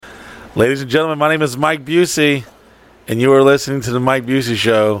Ladies and gentlemen, my name is Mike Busey, and you are listening to the Mike Busey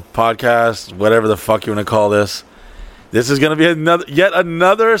Show podcast, whatever the fuck you want to call this. This is going to be yet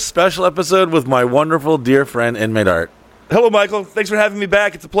another special episode with my wonderful dear friend, Inmate Art. Hello, Michael. Thanks for having me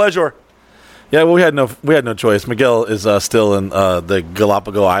back. It's a pleasure. Yeah, well, we had no choice. Miguel is still in the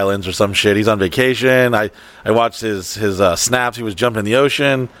Galapagos Islands or some shit. He's on vacation. I watched his snaps. He was jumping in the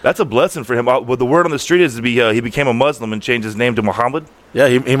ocean. That's a blessing for him. Well, the word on the street is he became a Muslim and changed his name to Muhammad. Yeah,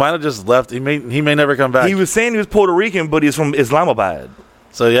 he might have just left. He may never come back. He was saying he was Puerto Rican, but he's from Islamabad.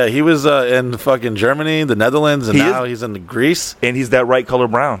 So yeah, he was in fucking Germany, the Netherlands, and now he's in Greece. And he's that right color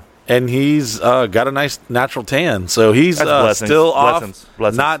brown. And he's got a nice natural tan. So he's still off,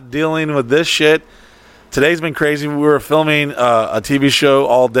 not dealing with this shit. Today's been crazy. We were filming a TV show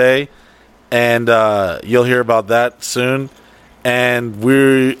all day, and you'll hear about that soon. And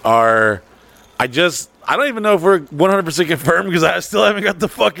I don't even know if we're 100% confirmed because I still haven't got the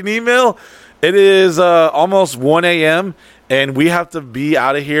fucking email. It is almost 1 a.m., and we have to be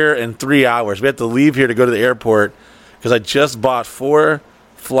out of here in 3 hours. We have to leave here to go to the airport because I just bought 4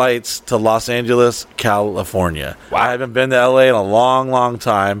 flights to Los Angeles, California. Wow. I haven't been to LA in a long, long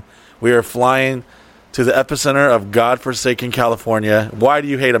time. We are flying to the epicenter of godforsaken California. Why do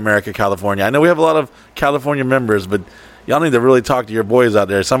you hate America, California? I know we have a lot of California members, but y'all need to really talk to your boys out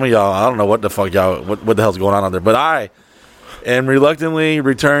there. Some of y'all, I don't know what the fuck what the hell's going on out there, but I am reluctantly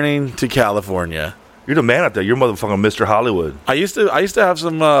returning to California. You're the man out there. You're motherfucking Mr. Hollywood. I used to have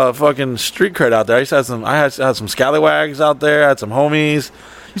some fucking street cred out there. I had some scallywags out there. I had some homies.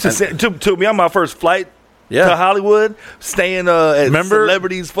 Took me on my first flight to Hollywood, staying at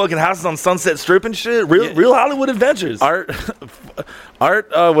celebrities' fucking houses on Sunset Strip and shit. Real Hollywood adventures. Art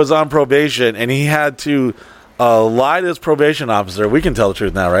was on probation, and he had to lie to his probation officer. We can tell the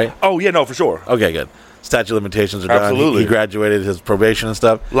truth now, right? Oh, yeah, no, for sure. Okay, good. Statute of limitations are done. Absolutely. He graduated his probation and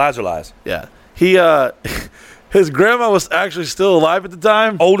stuff. Lies are lies. Yeah. His grandma was actually still alive at the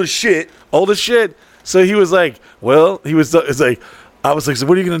time. Old as shit. So he was like, I was like, so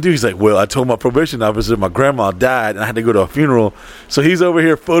what are you going to do? He's like, well, I told my probation officer my grandma died and I had to go to a funeral. So he's over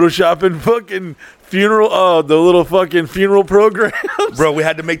here photoshopping fucking the little fucking funeral programs. Bro, we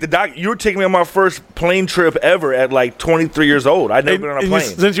had to make the doc. You were taking me on my first plane trip ever at like 23 years old. I'd never been on a plane.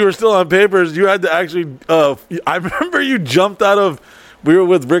 Since you were still on papers, you had to actually, I remember you jumped out of, we were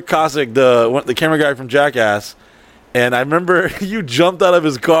with Rick Cossack, the camera guy from Jackass, and I remember you jumped out of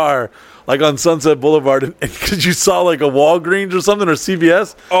his car like on Sunset Boulevard, and because you saw like a Walgreens or something or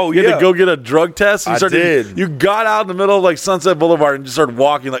CVS. Oh, you had to go get a drug test. I did. You got out in the middle of like Sunset Boulevard and just started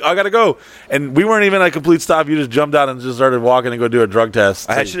walking like, I gotta go. And we weren't even at a complete stop. You just jumped out and just started walking and go do a drug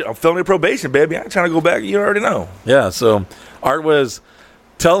test. I'm filming probation, baby. I ain't trying to go back. You already know. Yeah. So Art was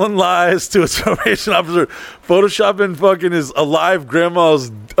telling lies to his probation officer, photoshopping fucking his alive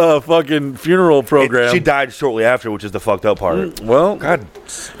grandma's fucking funeral program. She died shortly after, which is the fucked up part. Well, God,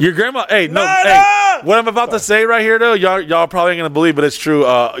 your grandma. Hey, no. Nana! Hey, what I'm about to say right here, though, y'all probably ain't gonna believe, but it's true.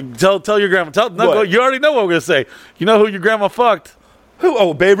 Tell your grandma. You already know what we're gonna say. You know who your grandma fucked? Who?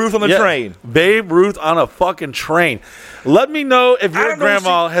 Oh, Babe Ruth on the train. Babe Ruth on a fucking train. Let me know if your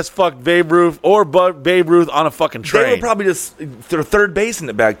grandma has fucked Babe Ruth or Babe Ruth on a fucking train. They were probably just third base in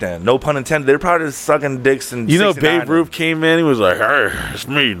it back then. No pun intended. They were probably just sucking dicks and. You know, Babe Ruth came in. He was like, "Hey, it's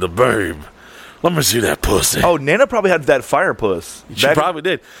me, the Babe. Let me see that pussy." Oh, Nana probably had that fire puss. She probably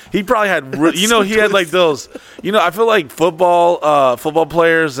did. He probably had. He had like those. I feel like football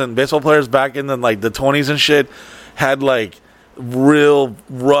players and baseball players back in the 20s and shit had like real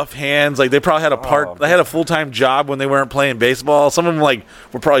rough hands. Like they probably had they had a full-time job when they weren't playing baseball. Some of them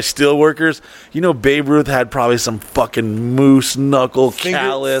were probably steel workers. Babe Ruth had probably some fucking moose knuckle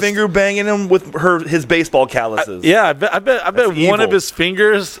callus, finger banging him with his baseball calluses. Yeah, I bet one of his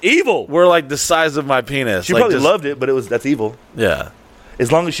fingers were like the size of my penis. She probably loved it, but that's evil. Yeah. As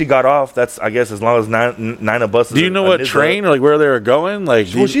long as she got off, that's, I guess, as long as Nina buses. Do you know what train or where they were going? Well,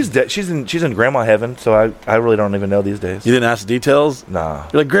 she's dead. She's in grandma heaven, so I really don't even know these days. You didn't ask details? Nah.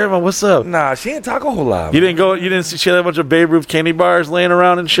 You're like, Grandma, what's up? Nah, she didn't talk a whole lot. You didn't see she had a bunch of Babe Ruth candy bars laying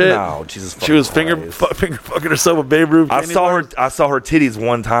around and shit? No, Jesus. She was finger fucking herself with Babe Ruth. I saw her titties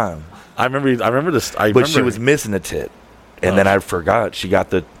one time. I remember this. But she was missing a tit, and then I forgot she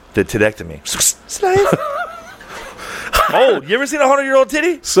got the titectomy. Oh, you ever seen a 100-year-old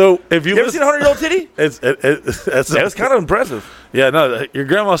titty? So if you ever seen a 100-year-old titty? That's kind of impressive. Yeah, no, your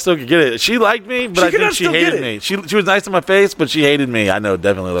grandma still could get it. She liked me, but I think she hated me. She was nice to my face, but she hated me. I know,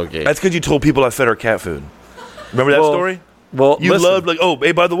 definitely low key. That's because you told people I fed her cat food. Remember that story? Well, you loved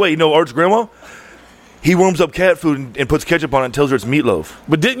hey, by the way, Art's grandma? He warms up cat food and puts ketchup on it and tells her it's meatloaf.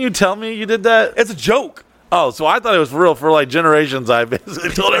 But didn't you tell me you did that? It's a joke. Oh, so I thought it was for real. For like generations, I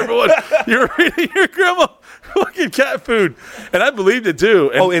basically told everyone you're eating your grandma fucking cat food, and I believed it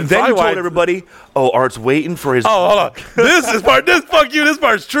too. And then you told everybody, Art's waiting for his. Oh, hold on. This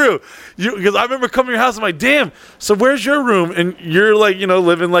part's true. Because I remember coming to your house, I'm like, damn. So where's your room? And you're like,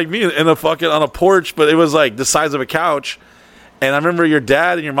 living like me in a fucking on a porch, but it was like the size of a couch. And I remember your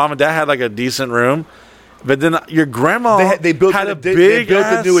dad and your mom and dad had like a decent room. But then your grandma they built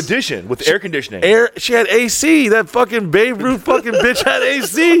a new addition with air conditioning. She had AC. That fucking Babe Ruth fucking bitch had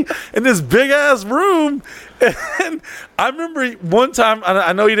AC in this big ass room. And I remember one time,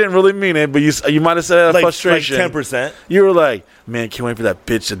 I know you didn't really mean it, but you might have said out of frustration. Like 10%. You were like, man, can't wait for that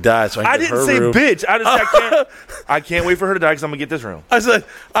bitch to die so I can get her room. I didn't say bitch. I can't wait for her to die because I'm going to get this room.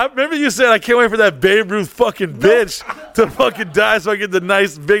 I remember you said, I can't wait for that Babe Ruth fucking bitch to fucking die so I get the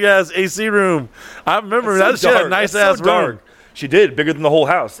nice big ass AC room. I remember that shit had a nice ass room. She did, bigger than the whole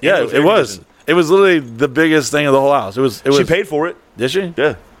house. Yeah, it was. It was literally the biggest thing of the whole house. It was. She paid for it. Did she?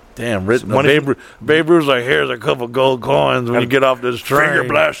 Yeah. Damn, Babe Ruth's like, here's a couple gold coins when you get off this train. Finger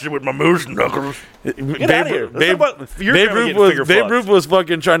blasted with my moose knuckles. Get out of here. Babe Ruth was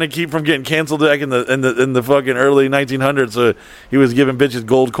fucking trying to keep from getting canceled back in the fucking early 1900s. So he was giving bitches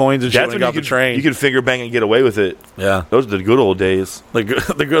gold coins and shit when he got off the train. You could finger bang and get away with it. Yeah, those are the good old days. The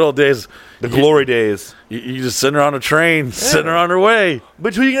good old days. The glory days. You just send her on a train, send her on her way.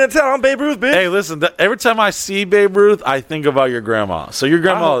 But who you gonna tell? I'm Babe Ruth, bitch. Hey, listen. Every time I see Babe Ruth, I think about your grandma. So your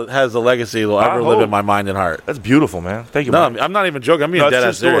grandma has a legacy that will ever live in my mind and heart. That's beautiful, man. Thank you. No, I'm not even joking. I'm being dead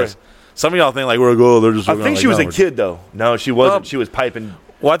ass serious. Some of y'all think like we're go. They're just. I think she was a kid though. No, she wasn't. She was piping.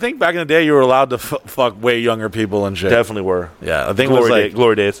 Well, I think back in the day you were allowed to fuck way younger people and shit. Definitely were. Yeah, I think it was like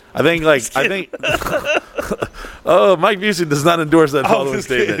glory days. I think. Oh, Mike Busey does not endorse that following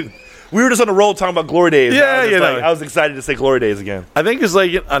statement. We were just on a roll talking about glory days. Yeah, I was excited to say glory days again. I think it's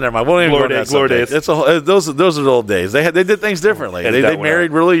like never mind. Won't even glory days. It's those are the old days. They did things differently. They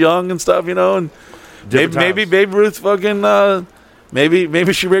married really young and stuff, and maybe Babe Ruth fucking.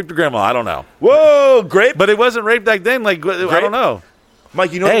 Maybe she raped her grandma. I don't know. Whoa, grape! But it wasn't rape back then. Like grape? I don't know.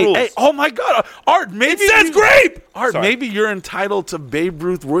 Mike, you know the rules. Hey, oh my God, Art! Maybe it says grape. Art, maybe you're entitled to Babe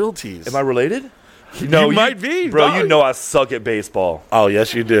Ruth royalties. Am I related? No, you might be, bro. Dog. You know I suck at baseball. Oh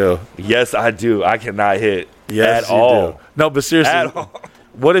yes, you do. Yes, I do. I cannot hit at all. Do. No, but seriously,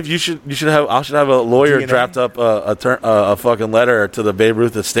 what if I should have a lawyer draft up a fucking letter to the Babe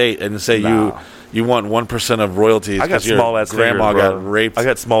Ruth estate and say you want 1% of royalties. I got small ass grandma fingers, got raped. I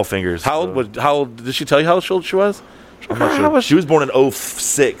got small fingers. How old did she tell you how old she was? I'm not sure. She was born in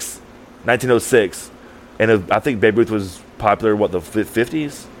 1906, and I think Babe Ruth was popular. What, the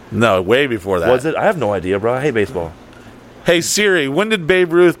 50s? No, way before that. Was it? I have no idea, bro. I hate baseball. Hey Siri, when did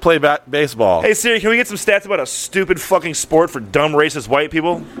Babe Ruth play baseball? Hey Siri, can we get some stats about a stupid fucking sport for dumb racist white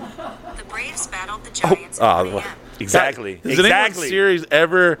people? The Braves battled the Giants. Exactly. Has anyone Siri's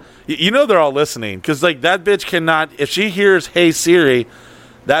ever? They're all listening because like that bitch cannot. If she hears "Hey Siri,"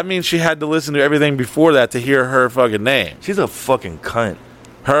 that means she had to listen to everything before that to hear her fucking name. She's a fucking cunt.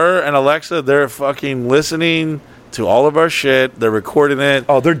 Her and Alexa, they're fucking listening to all of our shit. They're recording it.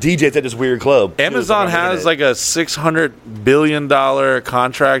 Oh, they're DJs at this weird club. Amazon has like a $600 billion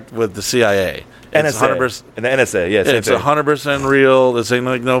contract with the CIA. NSA. And the NSA, yes. It's 100% real. This ain't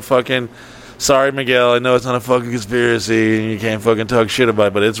like no fucking... Sorry, Miguel, I know it's not a fucking conspiracy and you can't fucking talk shit about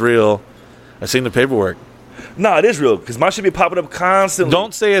it, but it's real. I've seen the paperwork. No, it is real, because my shit be popping up constantly.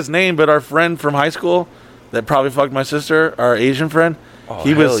 Don't say his name, but our friend from high school that probably fucked my sister, our Asian friend,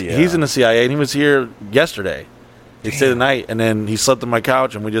 he's in the CIA, and he was here yesterday. He stayed the night, and then he slept on my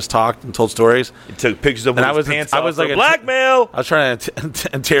couch, and we just talked and told stories. He took pictures of his pants off. I was like blackmail. I was trying to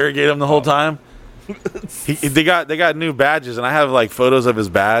interrogate him the whole time. They got new badges, and I have like photos of his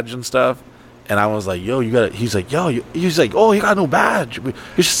badge and stuff. And I was like, "Yo, you got it." He's like, he's like, "Oh, you got no badge. You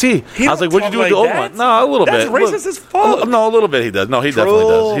should see." I was like, "What'd you do with the old one?" No, a little bit. That's racist as fuck. No, a little bit. He does. No, he definitely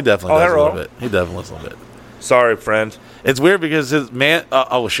does. He definitely does a little bit. He definitely does a little bit. Sorry, friend. It's weird because his man.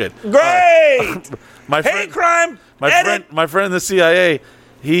 Oh shit. Great. My friend, hate crime. My friend in the CIA.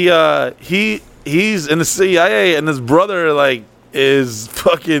 He's in the CIA, and his brother like is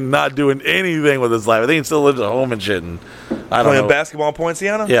fucking not doing anything with his life. I think he still lives at home and shit. And I don't know. Playing basketball in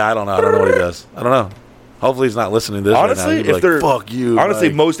Poinciana? Yeah, I don't know. I don't know what he does. I don't know. Hopefully he's not listening to this honestly, right now. If they're fuck you.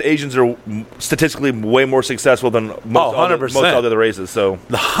 Honestly, most Asians are statistically way more successful than most other races. So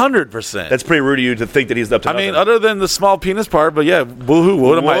 100%. That's pretty rude of you to think that he's up to nothing. I mean, other than the small penis part, but yeah, boo-hoo.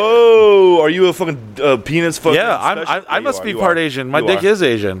 Whoa, are you a fucking penis fucking? Yeah, I must be part Asian. My dick is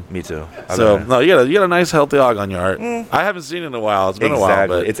Asian. Me too. So no, you got a nice healthy hog on your heart. I haven't seen it in a while. It's been a while,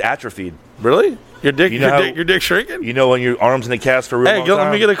 but it's atrophied. Really? Your dick shrinking? You know when your arms in the cast for a real long time?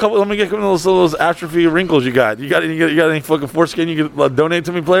 Let me get a couple. Let me get some of those atrophy wrinkles you got. You got any fucking foreskin you can donate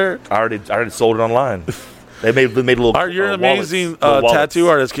to me, player? I already sold it online. They made a little. You're an amazing tattoo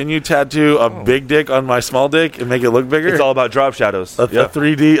artist. Can you tattoo a big dick on my small dick and make it look bigger? It's all about drop shadows. A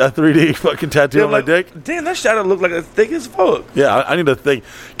 3D fucking tattoo on my dick. Damn, that shadow look like it's thick as fuck. Yeah, I need to think.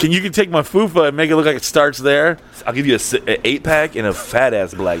 You can take my fufa and make it look like it starts there? I'll give you an 8-pack and a fat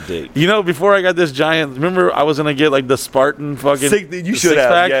ass black dick. Before I got this giant, remember I was gonna get like the Spartan fucking. You should have.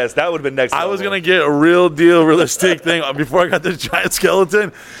 Pack? Yes, that would have been next. I was gonna get a real deal, realistic thing before I got this giant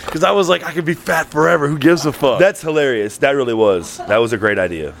skeleton because I was like, I could be fat forever. Who gives a fuck? That's hilarious. That really was. That was a great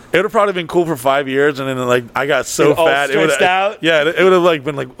idea. It would have probably been cool for 5 years, and then like I got so fat, it would out. Yeah, it would have like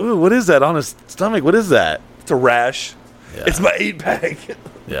been like, ooh, what is that on his stomach? What is that? It's a rash. Yeah. It's my 8-pack.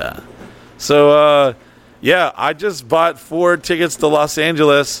 Yeah. So. Yeah, I just bought 4 tickets to Los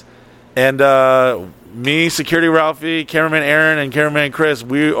Angeles, and me, Security Ralphie, cameraman Aaron, and cameraman Chris,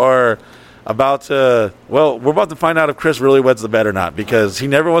 we are about to, we're about to find out if Chris really wets the bed or not, because he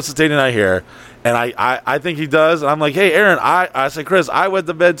never wants to stay the night here, and I think he does, and I'm like, hey, Aaron, I said, Chris, I wet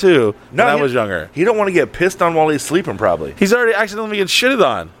the bed too, when I was younger. He don't want to get pissed on while he's sleeping, probably. He's already accidentally getting shitted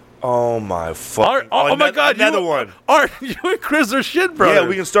on. Oh my fuck! Oh my god! Another one. Art, you and Chris are shit, bro. Yeah,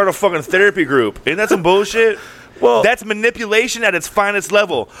 we can start a fucking therapy group. Isn't that some bullshit? Well, that's manipulation at its finest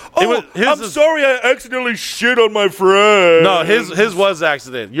level. Oh, I'm sorry, I accidentally shit on my friend. No, his was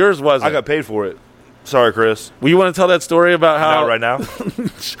accident. Yours wasn't. I got paid for it. Sorry, Chris. Well, you want to tell that story about how? Not right now.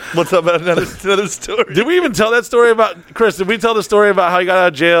 What's up about another story? Did we even tell that story about Chris? Did we tell the story about how you got out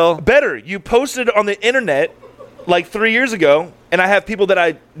of jail? Better. You posted on the internet like 3 years ago. And I have people that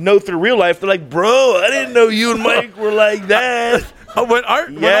I know through real life. They're like, bro, I didn't know you and Mike were like that. When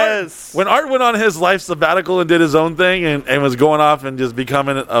Art went on his life sabbatical and did his own thing and was going off and just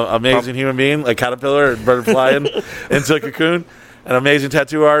becoming an amazing human being, like caterpillar and butterfly into a cocoon, an amazing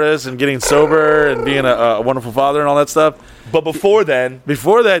tattoo artist and getting sober and being a wonderful father and all that stuff. But before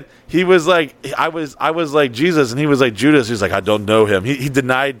that, he was like, I was like Jesus and he was like Judas. He's like, I don't know him. He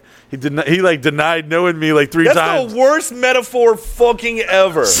denied knowing me like 3 times. That's the worst metaphor fucking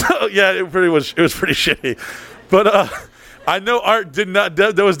ever. So yeah, it was pretty shitty. But I know Art did not.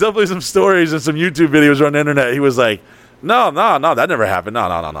 There was definitely some stories and some YouTube videos on the internet. He was like, no, that never happened.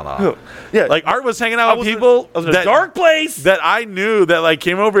 No. Yeah, like Art was hanging out with people in a dark place that I knew that like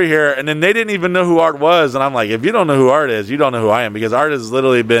came over here, and then they didn't even know who Art was. And I'm like, if you don't know who Art is, you don't know who I am, because Art has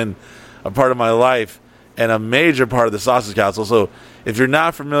literally been a part of my life and a major part of the Sausage Council. So if you're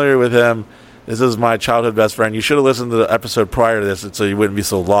not familiar with him, this is my childhood best friend. You should have listened to the episode prior to this so you wouldn't be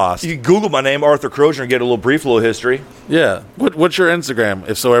so lost. You can Google my name, Arthur Crozier, and get a brief little history. Yeah. What's your Instagram,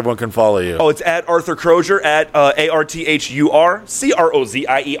 if so everyone can follow you? Oh, it's at Arthur Crozier, at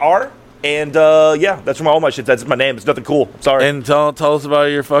ARTHURCROZIER. And, yeah, that's from all my shit. That's my name. It's nothing cool. Sorry. And tell us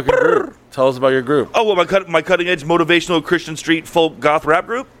about your fucking group. Tell us about your group. Oh, well, my cutting-edge motivational Christian street folk goth rap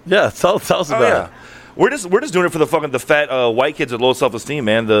group? Yeah, tell us about it. We're just doing it for the fat white kids with low self-esteem,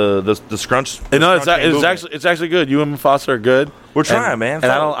 man. The scrunch. It's actually good. You and Foster are good. We're trying, man.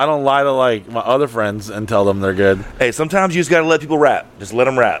 And I don't lie to like my other friends and tell them they're good. Hey, sometimes you just gotta let people rap. Just let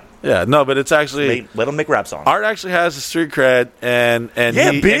them rap. Yeah, no, but it's actually let them make rap songs. Art actually has a street cred, and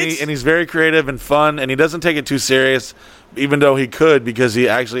he's very creative and fun, and he doesn't take it too serious. Even though he could, because he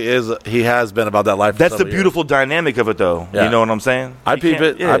actually he has been about that life. That's the beautiful dynamic of it, though. Yeah. You know what I'm saying? I peep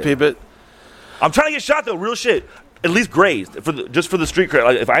it. I'm trying to get shot though, real shit. At least grazed just for the street cred.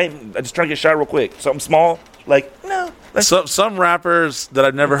 Like I'm just trying to get shot real quick. Something small, like no. Some rappers that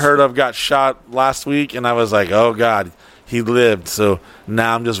I've never heard of got shot last week, and I was like, oh god, he lived. So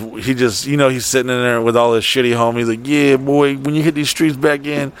now he's sitting in there with all his shitty homies. Like, yeah, boy, when you hit these streets back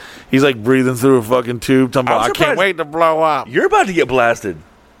in, he's like breathing through a fucking tube. Talking about, I can't wait to blow up. You're about to get blasted.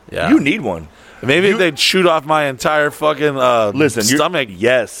 Yeah, you need one. Maybe they'd shoot off my entire fucking stomach.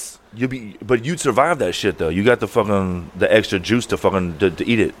 Yes. But you'd survive that shit though. You got the extra juice to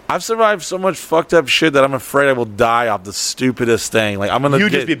eat it. I've survived so much fucked up shit that I'm afraid I will die off the stupidest thing. Like I'm gonna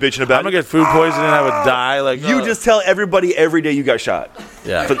just be bitching about. I'm gonna get food poisoning and I would die. Like you just tell everybody every day you got shot.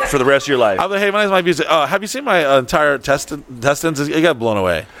 Yeah, for the rest of your life. I'm like, hey, my name's Mike Busey. Have you seen my entire intestines? It got blown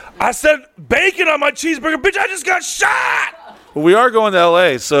away. I said bacon on my cheeseburger, bitch. I just got shot. Well, we are going to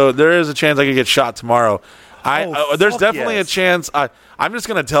L.A., so there is a chance I could get shot tomorrow. There's definitely a chance. I'm just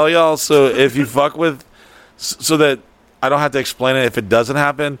gonna tell y'all, so if you fuck with, so that I don't have to explain it if it doesn't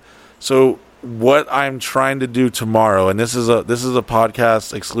happen. So what I'm trying to do tomorrow, and this is a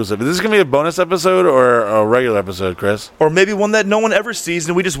podcast exclusive. Is this gonna be a bonus episode or a regular episode, Chris? Or maybe one that no one ever sees,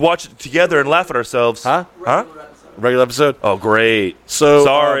 and we just watch it together and laugh at ourselves. Huh? regular episode. Oh, great. So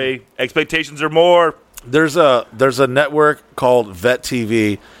sorry, expectations are more. There's a network called Vet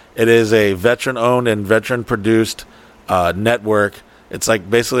TV. It is a veteran-owned and veteran-produced network. It's like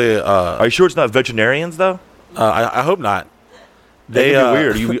basically. Are you sure it's not veterinarians though? I hope not. They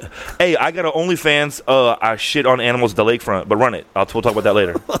weird. Hey, I got an OnlyFans. I shit on animals at the lakefront, but run it. We'll talk about that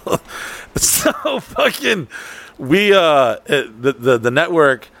later. So fucking, the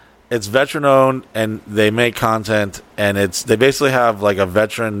network. It's veteran owned, and they make content, and they basically have like a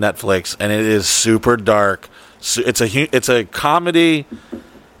veteran Netflix, and it is super dark. So it's a comedy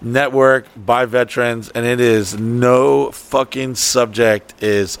network by veterans, and it is no fucking subject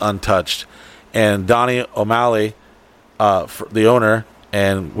is untouched. And Donnie O'Malley, the owner,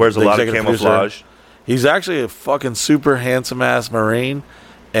 and wears a lot of camouflage. Producer, he's actually a fucking super handsome ass Marine.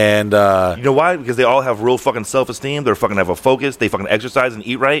 And you know why? Because they all have real fucking self-esteem. They're fucking have a focus. They fucking exercise and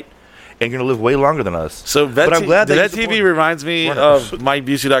eat right. And you're going to live way longer than us. So Vet TV reminds me of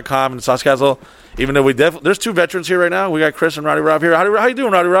MikeBusey.com and Sauce Castle. Even though there's two veterans here right now. We got Chris and Roddy Rob here. How you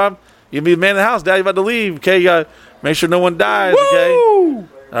doing, Roddy Rob? You be the man of the house. Daddy about to leave. Okay, you got to make sure no one dies. Woo! Okay,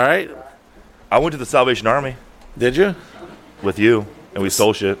 all right. I went to the Salvation Army. Did you? With you, and we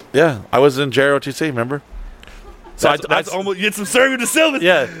stole shit. Yeah, I was in JROTC. Remember? So that's almost you get some serving to Sylvan.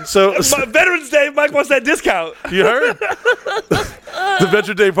 Yeah. So Veterans Day, Mike wants that discount. You heard? The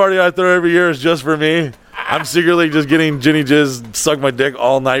Veterans Day party I throw every year is just for me. I'm secretly just getting Ginny Jizz suck my dick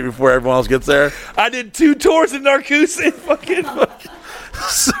all night before everyone else gets there. I did 2 tours in Narcoossee.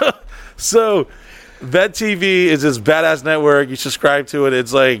 So Vet TV is this badass network. You subscribe to it.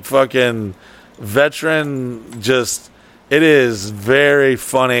 It's like fucking veteran. It is very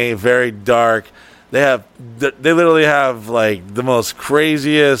funny, very dark. They literally have like the most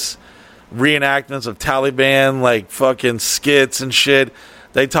craziest reenactments of Taliban, like fucking skits and shit.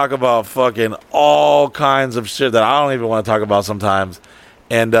 They talk about fucking all kinds of shit that I don't even want to talk about sometimes.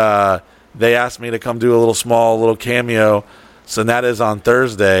 And they asked me to come do a little cameo. So that is on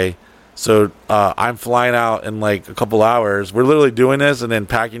Thursday. So I'm flying out in like a couple hours. We're literally doing this and then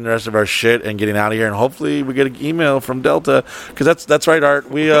packing the rest of our shit and getting out of here. And hopefully we get an email from Delta, because that's right,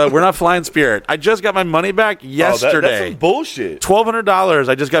 Art. We're not flying Spirit. I just got my money back yesterday. That's some bullshit. $1,200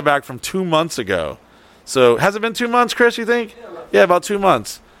 I just got back from 2 months ago. So has it been 2 months, Chris? You think? Yeah, about 2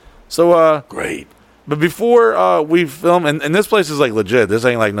 months. So great. But before we film, and this place is like legit. This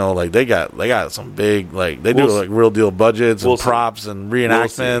ain't like they got some big they do like real deal budgets and props and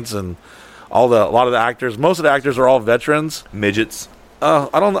reenactments and a lot of the actors. Most of the actors are all veterans. Midgets. I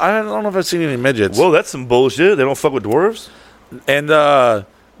don't know if I've seen any midgets. Well, that's some bullshit. They don't fuck with dwarves. And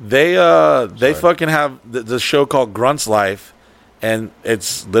they fucking have the show called Grunt's Life, and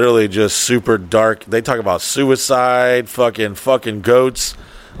it's literally just super dark. They talk about suicide, fucking goats.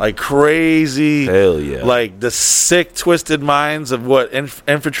 Like crazy, hell yeah! Like the sick, twisted minds of what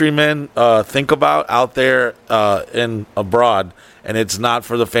infantrymen think about out there in abroad, and it's not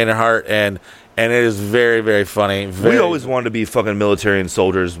for the faint of heart. And it is very, very funny. We always wanted to be fucking military and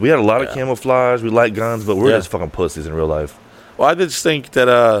soldiers. We had a lot of camouflage. We like guns, but we're just fucking pussies in real life. Well, I just think that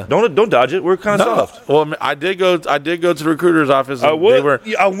don't dodge it. We're kind of soft. Well, I did go to the recruiter's office. And they weren't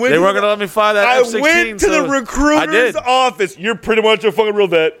going to let me fly that F-16. I went to the recruiter's office. You're pretty much a fucking real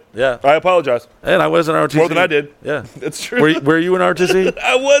vet. Yeah, I apologize. And I was in ROTC more than I did. Yeah, that's true. Were you in ROTC?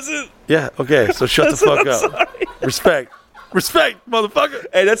 I wasn't. Yeah. Okay. So shut the fuck up. Sorry. Respect, motherfucker.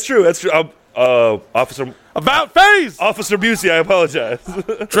 Hey, that's true. That's true. Officer. About face! Officer Busey, I apologize.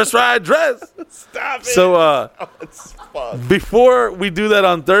 Dress right, dress. Stop it. So, before we do that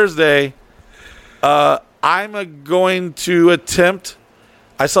on Thursday, I'm going to attempt.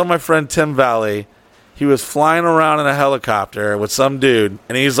 I saw my friend Tim Valley. He was flying around in a helicopter with some dude,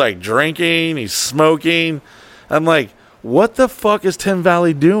 and he's like drinking, he's smoking. I'm like, what the fuck is Tim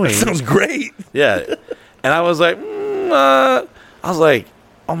Valley doing? That sounds great. Yeah. And I was like,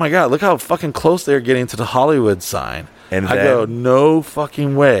 oh my God, look how fucking close they're getting to the Hollywood sign. And I go, no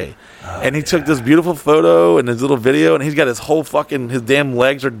fucking way. And he took this beautiful photo and his little video, and he's got his damn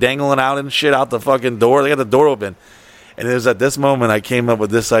legs are dangling out and shit out the fucking door. They got the door open. And it was at this moment I came up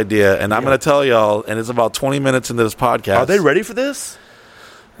with this idea. And I'm going to tell y'all, and it's about 20 minutes into this podcast. Are they ready for this?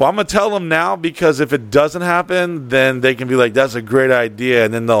 Well, I'm going to tell them now, because if it doesn't happen, then they can be like, that's a great idea.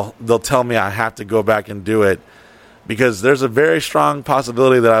 And then they'll tell me I have to go back and do it. Because there's a very strong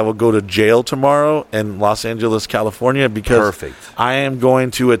possibility that I will go to jail tomorrow in Los Angeles, California, because I am going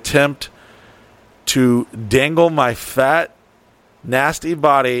to attempt to dangle my fat, nasty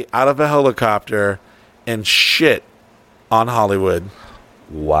body out of a helicopter and shit on Hollywood.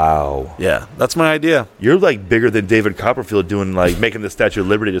 Wow. Yeah, that's my idea. You're like bigger than David Copperfield doing like making the Statue of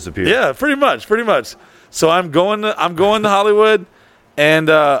Liberty disappear. Yeah, pretty much. So I'm going to Hollywood, and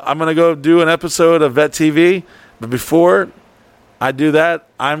I'm going to go do an episode of Vet TV. But before I do that,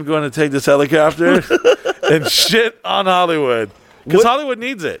 I'm going to take this helicopter and shit on Hollywood because Hollywood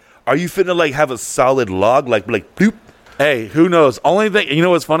needs it. Are you finna like have a solid log like bloop? Hey, who knows? Only thing, you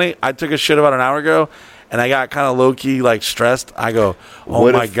know what's funny? I took a shit about an hour ago, and I got kind of low-key, like, stressed. I go,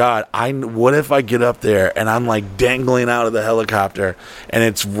 my God, what if I get up there, and I'm, like, dangling out of the helicopter, and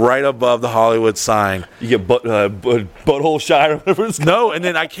it's right above the Hollywood sign. You get butthole shot or whatever it's called. No, and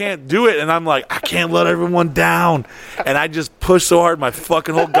then I can't do it, and I'm like, I can't let everyone down. And I just push so hard, my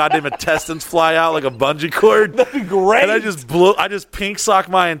fucking whole goddamn intestines fly out like a bungee cord. That'd be great. And I just pink sock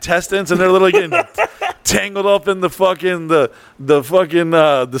my intestines, and they're literally getting tangled up in the fucking,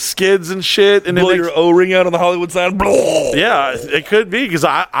 the skids and shit. And blow your O-ring out on the Hollywood sign. Yeah, it could be because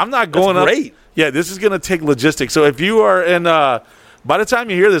I'm not going up. Great. Yeah, this is going to take logistics. So if you are in, by the time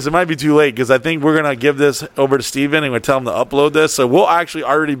you hear this, it might be too late because I think we're going to give this over to Steven and we're tell him to upload this. So we'll actually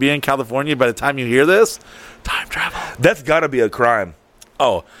already be in California by the time you hear this. Time travel. That's got to be a crime.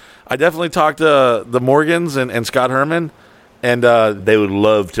 Oh, I definitely talked to the Morgans and Scott Herman. And they would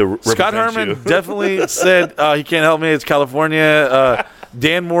love to represent Scott Herman you. definitely said he can't help me. It's California.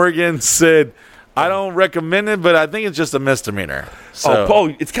 Dan Morgan said, I don't recommend it, but I think it's just a misdemeanor. So. Oh,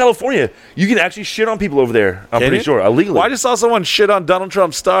 Paul, it's California. You can actually shit on people over there. I'm pretty sure. Illegally. Well, I just saw someone shit on Donald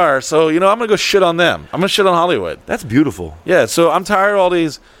Trump's star, so, I'm going to go shit on them. I'm going to shit on Hollywood. That's beautiful. Yeah, so I'm tired of all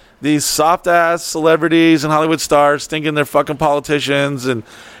these soft-ass celebrities and Hollywood stars thinking they're fucking politicians and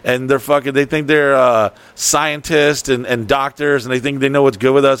they think they're scientists and doctors and they think they know what's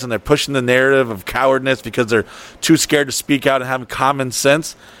good with us and they're pushing the narrative of cowardness because they're too scared to speak out and have common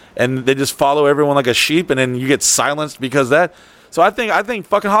sense. And they just follow everyone like a sheep, and then you get silenced because of that. So I think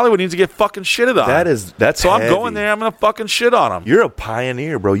fucking Hollywood needs to get fucking shitted on. That's so heavy. I'm going there. I'm gonna fucking shit on them. You're a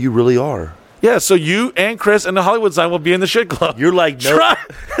pioneer, bro. You really are. Yeah. So you and Chris and the Hollywood sign will be in the shit club. You're like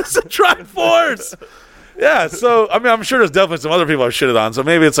it's a Triforce. Yeah. So I mean, I'm sure there's definitely some other people I've shitted on. So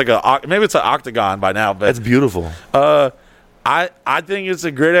maybe it's like an octagon by now. But that's beautiful. I think it's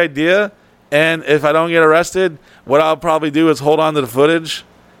a great idea, and if I don't get arrested, what I'll probably do is hold on to the footage.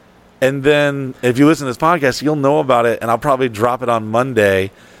 And then, if you listen to this podcast, you'll know about it, and I'll probably drop it on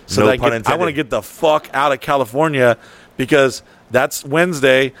Monday. So I want to get the fuck out of California because that's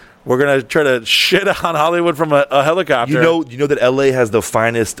Wednesday. We're gonna try to shit on Hollywood from a helicopter. You know that LA has the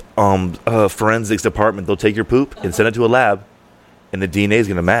finest forensics department. They'll take your poop and send it to a lab, and the DNA is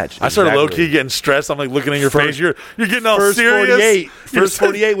gonna match. I started low key getting stressed. I'm like looking at your face. You're getting all serious. First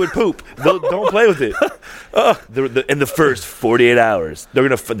 48 with poop. Don't play with it. In the first 48 hours, they're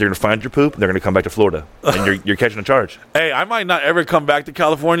gonna find your poop and they're gonna come back to Florida, and you're catching a charge. Hey, I might not ever come back to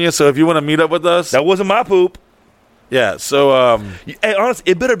California. So if you want to meet up with us, that wasn't my poop. Yeah, so hey, honestly,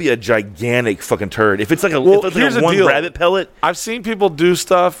 it better be a gigantic fucking turd. If it's like one rabbit pellet. I've seen people do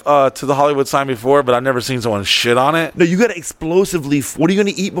stuff to the Hollywood sign before, but I've never seen someone shit on it. No, you got to explosively. What are you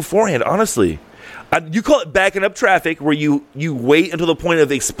going to eat beforehand? Honestly, you call it backing up traffic, where you wait until the point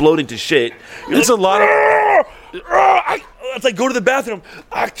of exploding to shit. It's a lot of. It's like go to the bathroom.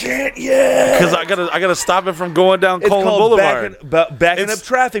 I can't yet because I gotta stop it from going down Colin Boulevard. Backing up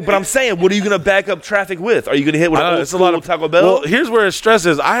traffic. But I'm saying, what are you gonna back up traffic with? Are you gonna hit with a lot of Taco Bell? Well, here's where it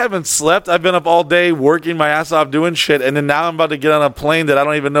stresses. I haven't slept. I've been up all day working my ass off doing shit, and then now I'm about to get on a plane that I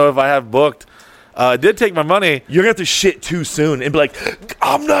don't even know if I have booked. I did take my money. You're gonna have to shit too soon and be like,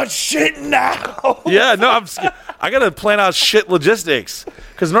 I'm not shitting now. Yeah, no, I gotta plan out shit logistics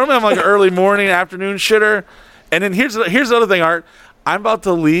because normally I'm like an early morning, afternoon shitter. And then here's the other thing, Art. I'm about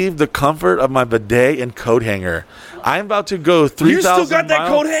to leave the comfort of my bidet and coat hanger. I'm about to go 3,000 miles. You still got that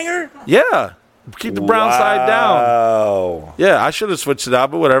coat hanger? Yeah. Keep the brown side down. Yeah, I should have switched it out,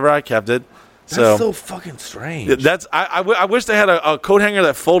 but whatever. I kept it. That's so fucking strange. I wish they had a coat hanger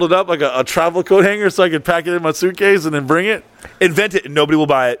that folded up like a travel coat hanger so I could pack it in my suitcase and then bring it. Invent it and nobody will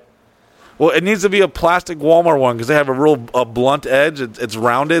buy it. Well, it needs to be a plastic Walmart one because they have a real blunt edge. It's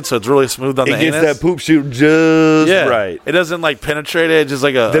rounded, so it's really smooth on the anus. It gets that poop shoot just right. It doesn't like penetrate it. It's just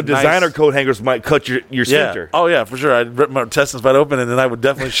like the designer coat hangers might cut your sphincter. Oh yeah, for sure. I'd rip my intestines wide open, and then I would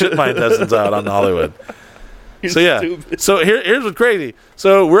definitely shit my intestines out on Hollywood. So yeah. Stupid. So here's what's crazy.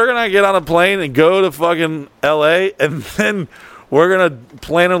 So we're gonna get on a plane and go to fucking L.A. and then we're gonna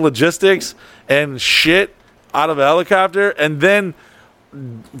plan a logistics and shit out of a helicopter, and then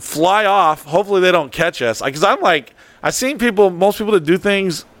fly off. Hopefully they don't catch us because I'm like, I've seen most people that do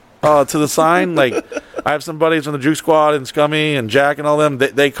things to the sign. Like I have some buddies from the Juke Squad and Scummy and Jack and all them.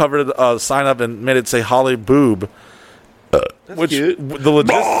 They covered a sign up and made it say Holly Boob, Which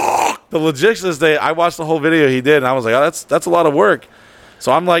the logistics day, I watched the whole video he did, and I was like, oh, that's a lot of work.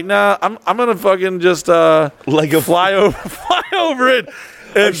 So I'm like, nah, I'm gonna fucking just like a fly over it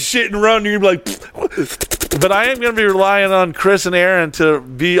and shit and run. You're gonna be like, but I am gonna be relying on Chris and Aaron to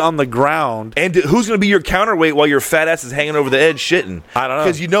be on the ground. And who's gonna be your counterweight while your fat ass is hanging over the edge shitting? I don't know,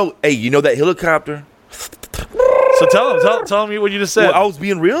 because you know that helicopter. So tell me what you just said. Well, I was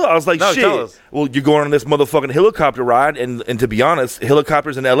being real. I was like, no, shit. Tell us. Well, you're going on this motherfucking helicopter ride, and to be honest,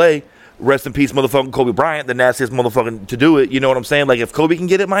 helicopters in L.A. Rest in peace, motherfucking Kobe Bryant, the nastiest motherfucking to do it. You know what I'm saying? Like, if Kobe can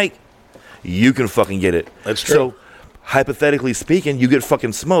get it, Mike, you can fucking get it. That's true. So, hypothetically speaking, you get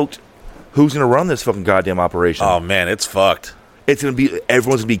fucking smoked. Who's gonna run this fucking goddamn operation? Oh man, it's fucked. It's gonna be there's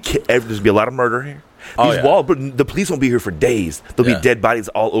gonna be a lot of murder here. But the police won't be here for days. There'll be dead bodies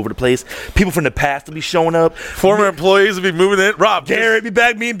all over the place. People from the past will be showing up. Former employees will be moving in. Rob, Garrett be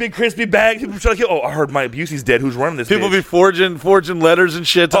back. Me and Big Chris be back. People trying to kill. Oh, I heard Mike Busey's dead. Who's running this? People bitch? be forging letters and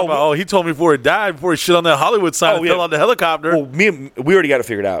shit. Talking about, he told me before he died, before he shit on that Hollywood sign and fell on the helicopter. Well, we already got it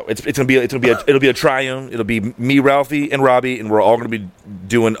figured out. It'll be a triumph. It'll be me, Ralphie, and Robbie, and we're all going to be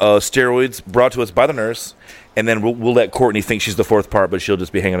doing steroids brought to us by the nurse, and then we'll let Courtney think she's the fourth part, but she'll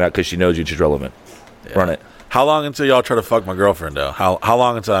just be hanging out because she knows she's relevant. Yeah. Run it. How long until y'all try to fuck my girlfriend, though? How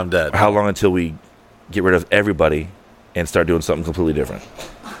long until I'm dead? How long until we get rid of everybody and start doing something completely different?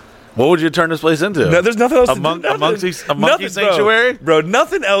 What would you turn this place into? No, there's nothing else to do. A monkey sanctuary? Bro,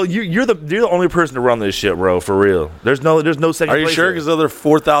 nothing else. You're the only person to run this shit, bro, for real. There's no second. Are you sure? Because the other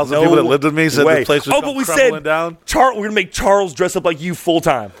 4,000 people that lived with me said the place was crumbling down. We're going to make Charles dress up like you full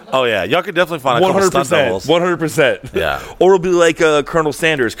time. Oh, yeah. Y'all could definitely find a couple stunt doubles. 100%. Yeah. Or it'll be like Colonel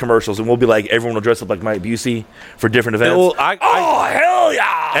Sanders commercials, and we'll be like, everyone will dress up like Mike Busey for different events. Hell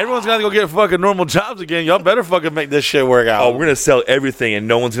yeah! Everyone's got to go get fucking normal jobs again. Y'all better fucking make this shit work out. Oh, we're going to sell everything, and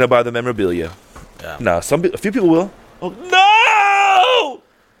no one's going to buy the memorabilia. Yeah. No, a few people will. Oh no!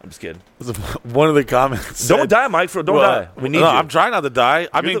 I'm just kidding. One of the comments. Don't die, Mike. Don't die. We need you. I'm trying not to die.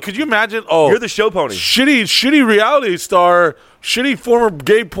 I mean, could you imagine? Oh, you're the show pony. Shitty reality star, shitty former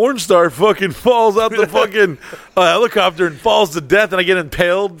gay porn star, fucking falls out the fucking helicopter and falls to death, and I get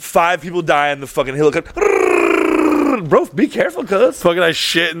impaled. 5 people die in the fucking helicopter. Bro, be careful, cuz. Fucking I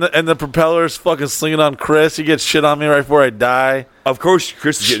shit and the propeller's fucking slinging on Chris. He gets shit on me right before I die. Of course,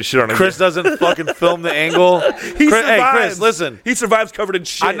 Chris is getting shit on him. Chris doesn't fucking film the angle. He survives. Hey, Chris, listen. He survives covered in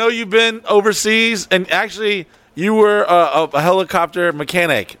shit. I know you've been overseas, and actually, you were a helicopter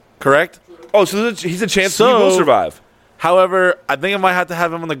mechanic, correct? Oh, so he's a chance he will survive. However, I think I might have to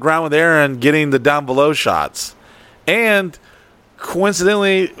have him on the ground with Aaron getting the down below shots. And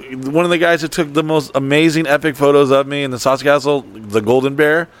coincidentally, one of the guys who took the most amazing epic photos of me in the Sauce Castle, the Golden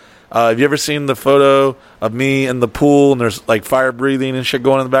Bear. Have you ever seen the photo of me in the pool and there's like fire breathing and shit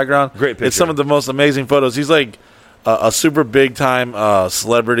going in the background? Great picture. It's some of the most amazing photos. He's like a super big time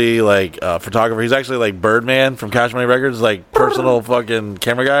celebrity, like photographer. He's actually like Birdman from Cash Money Records, like personal fucking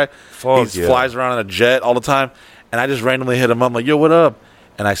camera guy. He flies around in a jet all the time. And I just randomly hit him up. I'm like, yo, what up?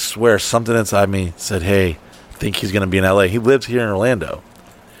 And I swear something inside me said, hey, I think he's going to be in L.A. He lives here in Orlando.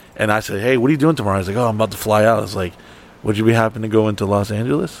 And I said, hey, what are you doing tomorrow? He's like, oh, I'm about to fly out. I was like, would you be happy to go into Los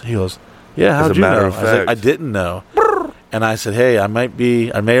Angeles? He goes, yeah, how'd you know? I was like, I didn't know. And I said, hey, I may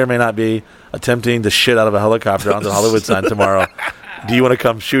or may not be attempting to shit out of a helicopter on the Hollywood sign tomorrow. Do you want to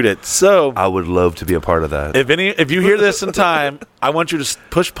come shoot it? So I would love to be a part of that. If you hear this in time, I want you to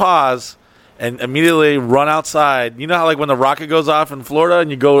push pause and immediately run outside. You know how like when the rocket goes off in Florida and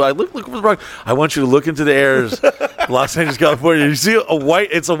you go like, look for the rocket. I want you to look into the airs, Los Angeles, California. You see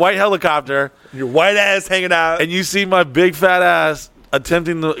it's a white helicopter. Your white ass hanging out. And you see my big fat ass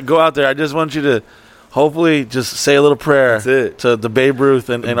attempting to go out there. I just want you to hopefully just say a little prayer to the Babe Ruth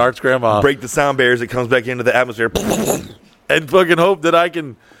and Art's grandma. Break the sound barriers. It comes back into the atmosphere. And fucking hope that I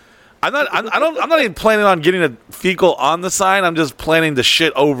can. I'm not even planning on getting a fecal on the sign. I'm just planning to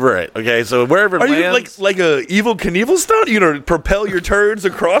shit over it. Okay, so wherever it lands, you like a Evel Knievel stunt? You gonna propel your turds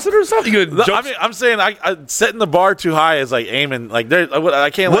across it or something? You gonna jump? I mean, I'm saying I setting the bar too high is like aiming. Like there,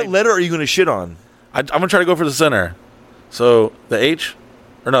 I can't. What letter are you gonna shit on? I'm gonna try to go for the center. So the H,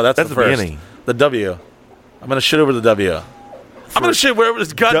 or no, that's the first. Beginning. The W. I'm gonna shit over the W. I'm gonna shit wherever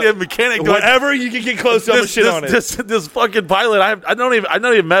this goddamn mechanic. Whatever you can get close to, I'm gonna shit on it. This fucking pilot, I not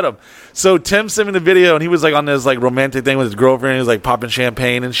even met him. So Tim sent me the video, and he was like on this like romantic thing with his girlfriend. He was like popping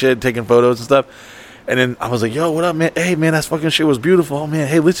champagne and shit, taking photos and stuff. And then I was like, "Yo, what up, man? Hey, man, that fucking shit was beautiful. Oh man,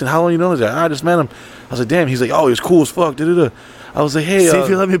 hey, listen, how long you know this guy? I just met him." I was like, "Damn." He's like, "Oh, he was cool as fuck." Da-da-da. I was like, "Hey, see if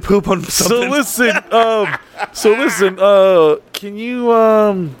you let me poop on something." So listen, can you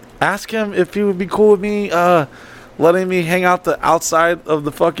ask him if he would be cool with me? letting me hang out the outside of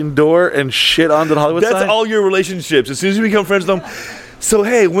the fucking door and shit onto the Hollywood sign. That's all your relationships. As soon as you become friends with them, so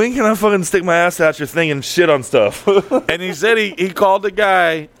hey, when can I fucking stick my ass out your thing and shit on stuff? And he said he called the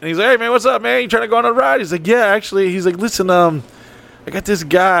guy and he's like, hey man, what's up, man? You trying to go on a ride? He's like, yeah, actually. He's like, listen, I got this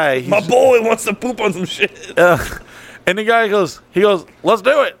guy. My boy wants to poop on some shit. And the guy goes, let's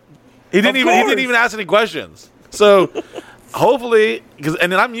do it. He didn't even ask any questions. So hopefully,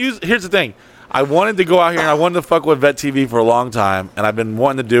 here's the thing. I wanted to go out here and I wanted to fuck with Vet TV for a long time, and I've been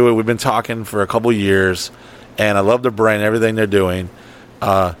wanting to do it. We've been talking for a couple years, and I love their brand, everything they're doing.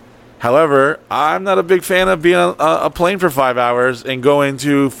 However, I'm not a big fan of being on a plane for 5 hours and going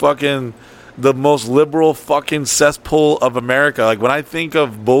to fucking the most liberal fucking cesspool of America. Like, when I think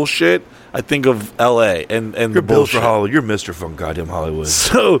of bullshit, I think of L.A. and You're built for Hollywood. You're Mr. from goddamn Hollywood.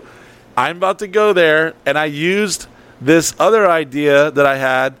 So I'm about to go there, and I used this other idea that I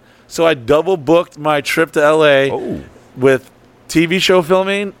had. So I double booked my trip to L.A. with TV show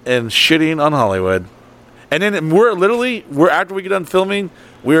filming and shitting on Hollywood. And then we're after we get done filming,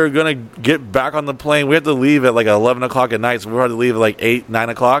 we're going to get back on the plane. We have to leave at like 11 o'clock at night, so we have to leave at like 8, 9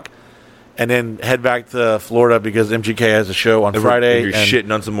 o'clock. And then head back to Florida because MGK has a show on Friday. You're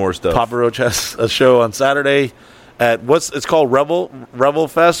shitting on some more stuff. Papa Roach has a show on Saturday at it's called Rebel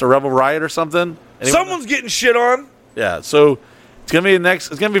Fest or Rebel Riot or something. Someone's getting shit on. Yeah, so it's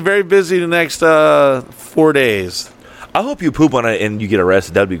gonna be very busy the next 4 days. I hope you poop on it and you get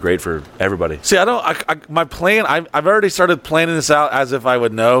arrested. That'd be great for everybody. See, my plan. I've already started planning this out as if I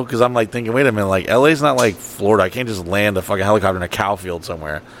would know because I'm like thinking, wait a minute, like LA's not like Florida. I can't just land a fucking helicopter in a cow field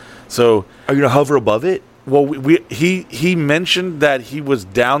somewhere. So are you gonna hover above it? Well, he mentioned that he was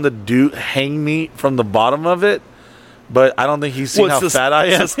down to hang me from the bottom of it, but I don't think he's seen how fat I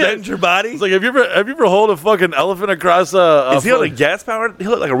am. Suspend your body. It's like have you ever hold a fucking elephant across a? Is he on a gas powered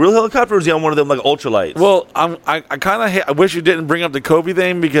like a real helicopter, or is he on one of them like ultralights? Well, I kind of I wish you didn't bring up the Kobe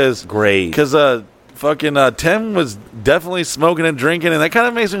thing because Tim was definitely smoking and drinking, and that kind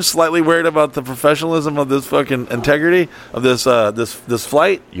of makes me slightly worried about the professionalism of this fucking integrity of this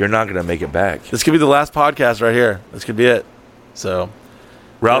flight. You're not gonna make it back. This could be the last podcast right here. This could be it. So,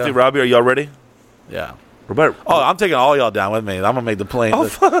 Ralphie, Robbie, are y'all ready? Yeah. Roberto. Oh, I'm taking all y'all down with me. I'm gonna make the plane, the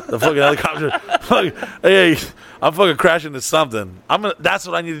fucking helicopter. Hey, I'm fucking crashing into something. That's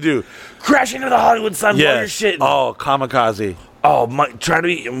what I need to do. Crash into the Hollywood sign while you're shitting. Oh, kamikaze. Oh, try to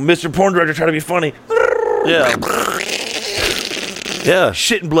be Mr. Porn Director. Try to be funny. Yeah. Yeah.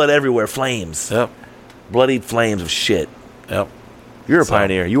 Shit and blood everywhere. Flames. Yep. Bloody flames of shit. Yep. You're a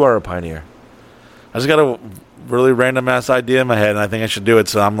pioneer. You are a pioneer. I just got a really random ass idea in my head, and I think I should do it.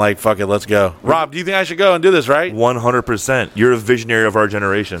 So I'm like, fuck it, let's go. Rob, do you think I should go and do this? Right? 100%. You're a visionary of our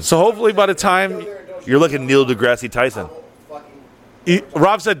generation. So hopefully by the time you're like a Neil deGrasse Tyson.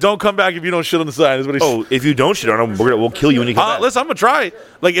 Rob said, "Don't come back if you don't shit on the sign." Is what he said. If you don't shit on him, we'll kill you when you come back. Listen, I'm gonna try.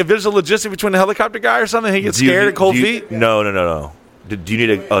 Like, if there's a logistic between the helicopter guy or something, he gets scared at cold feet. No. Do you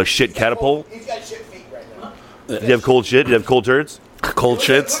need a shit catapult? He's got shit feet right now. Do you have cold shit? Do you have cold turds? Cold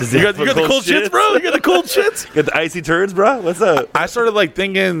shits. You got the cold shits, bro. You got the cold shits. You got the icy turds, bro. What's up? I started like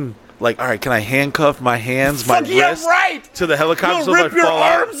thinking, like, all right, can I handcuff my hands, my wrist to the helicopter so rip if I your fall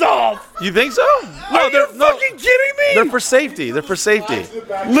arms off? You think so? Are you fucking kidding me? They're for safety.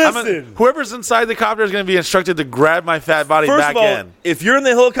 Listen, whoever's inside the copter is going to be instructed to grab my fat body back in. If you're in the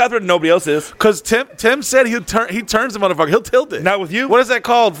helicopter, nobody else is. Because Tim said he turns the motherfucker. He'll tilt it. Not with you. What is that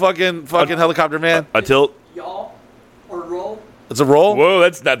called? Fucking helicopter man. A tilt. Y'all or roll. It's a roll. Whoa,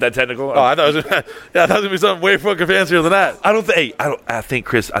 that's not that technical. Oh, I thought it was. I thought it was gonna be something way fucking fancier than that. I think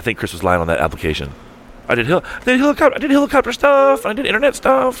Chris was lying on that application. I did helicopter stuff. I did internet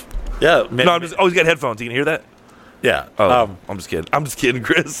stuff. Yeah. No, he's got headphones. You can hear that? Yeah. I'm just kidding,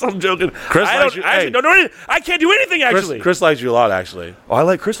 Chris. I'm joking. Chris likes you. I can't do anything, actually. Chris likes you a lot, actually. Oh, I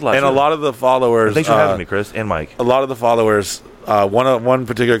like Chris a lot. And a lot of the followers. Thanks for having me, Chris and Mike. A lot of the followers. One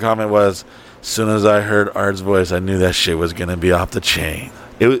particular comment was, as soon as I heard Art's voice, I knew that shit was going to be off the chain.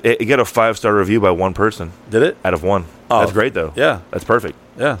 It got a 5-star review by one person. Did it? Out of 1. Oh. That's great, though. Yeah. That's perfect.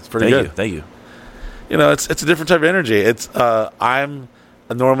 Yeah, it's pretty good. Thank you. You know, it's a different type of energy. It's I'm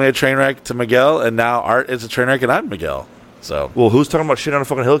normally a train wreck to Miguel, and now Art is a train wreck, and I'm Miguel. So. Well, who's talking about shit on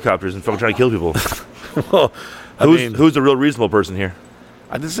fucking helicopters and fucking trying to kill people? Well, who's the real reasonable person here?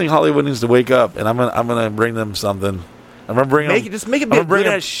 I just think Hollywood needs to wake up, and I'm gonna bring them something. I'm gonna bring them. Just make it good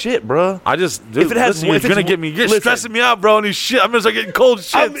ass shit, bro. You're stressing me out, bro. And these shit, I'm just like getting cold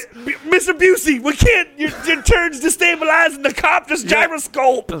shit. Mr. Busey, we can't. Your turn's destabilizing the copter's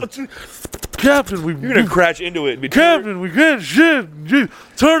gyroscope. Captain, you're gonna crash into it. Captain, we can't shit.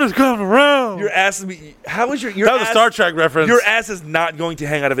 turn is coming around. Your ass is how is your that was ass, a Star Trek reference. Your ass is not going to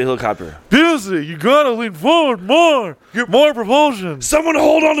hang out of a helicopter. Busey, you gotta lean forward more. More propulsion. Someone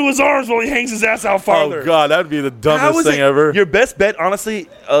hold onto his arms while he hangs his ass out farther. Oh God, that'd be the dumbest thing ever. Your best bet, honestly,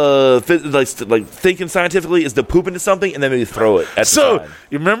 like thinking scientifically, is to poop into something and then maybe throw it at the time.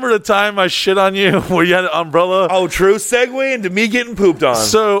 You remember the time I shit on you where you had an umbrella? Oh, true. Segue into me getting pooped on.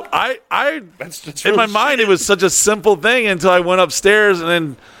 So that's in my mind, it was such a simple thing until I went upstairs and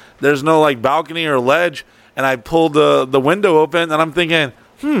then there's no like balcony or ledge, and I pulled the window open and I'm thinking,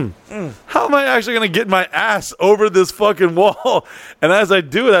 how am I actually going to get my ass over this fucking wall? And as I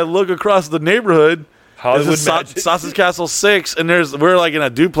do it, I look across the neighborhood. Hollywood Sausage Castle 6, and we're like in a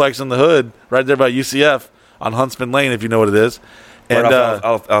duplex in the hood right there by UCF on Huntsman Lane, if you know what it is. And right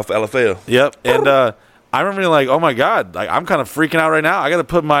off LFA. Yep. And I remember being like, oh my God, like I'm kind of freaking out right now. I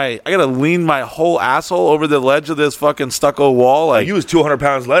gotta lean my whole asshole over the ledge of this fucking stucco wall. Like you was 200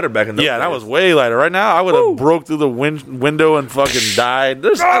 pounds lighter back in the Yeah, that was way lighter. Right now, I would have broke through the window and fucking died.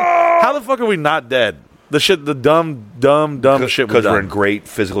 How the fuck are we not dead? The dumb shit. Because we're in great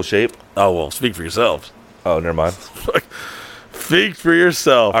physical shape. Oh well, speak for yourselves. Oh, never mind. Speak for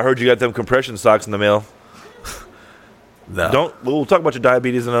yourself. I heard you got them compression socks in the mail. No. We'll talk about your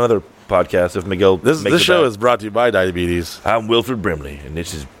diabetes in another podcast if Miguel. This show is brought to you by diabetes. I'm Wilfred Brimley, and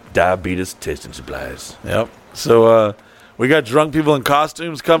this is Diabetes Testing Supplies. Yep. So we got drunk people in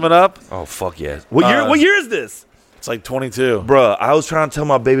costumes coming up. Oh fuck yes! What year is this? It's like 22. Bruh, I was trying to tell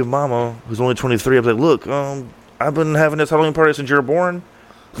my baby mama, who's only 23, I was like, look, I've been having this Halloween party since you were born.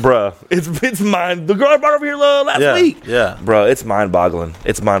 Bruh, it's mine. The girl I brought over here last week. Yeah. Bruh, it's mind-boggling.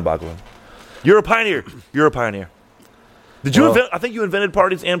 It's mind-boggling. You're a pioneer. Did you invent? I think you invented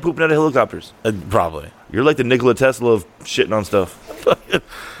parties and pooping out of helicopters. Probably. You're like the Nikola Tesla of shitting on stuff.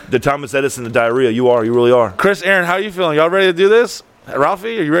 The Thomas Edison of diarrhea. You really are. Chris, Aaron, how you feeling? Y'all ready to do this?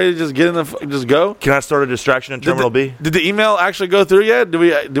 Ralphie, are you ready to just get in just go? Can I start a distraction in Terminal B? Did the email actually go through yet?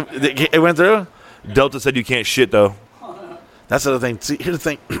 It went through? Delta said you can't shit though. That's the other thing. See, here's the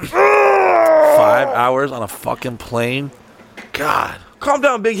thing. 5 hours on a fucking plane. God. Calm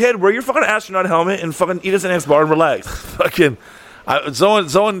down, big head. Wear your fucking astronaut helmet and fucking eat us an X bar and relax. Fucking.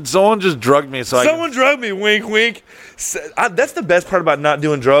 Someone just drugged me. Someone drugged me. Wink, wink. That's the best part about not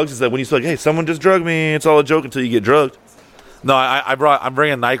doing drugs is that when you say, like, hey, someone just drugged me, it's all a joke until you get drugged. No, I'm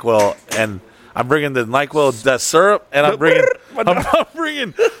bringing NyQuil, and I'm bringing the NyQuil, that syrup, and I'm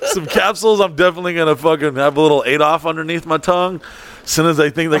bringing some capsules. I'm definitely going to fucking have a little Adolf underneath my tongue. As soon as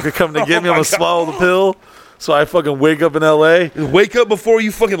I think they're coming to get me, I'm going to swallow the pill. So I fucking wake up in L.A. Wake up before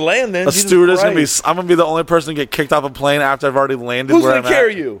you fucking land, then. A stewardess I'm going to be the only person to get kicked off a plane after I've already landed. Who's going to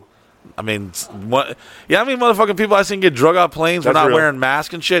carry you? I mean, motherfucking people I've seen get drug off planes for not wearing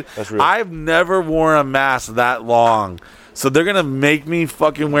masks and shit. That's real. I've never worn a mask that long. So they're going to make me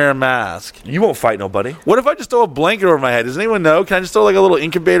fucking wear a mask. You won't fight nobody. What if I just throw a blanket over my head? Does anyone know? Can I just throw like a little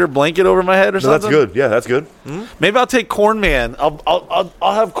incubator blanket over my head or something? That's good. Yeah, that's good. Mm-hmm. Maybe I'll take Corn Man. I'll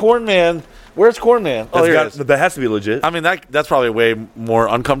have Corn Man. Where's Corn Man? Oh, that has to be legit. I mean, that's probably way more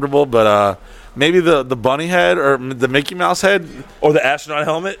uncomfortable, but maybe the bunny head or the Mickey Mouse head. Or the astronaut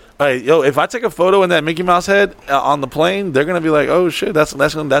helmet. Hey, if I take a photo in that Mickey Mouse head on the plane, they're going to be like, oh, shit, that's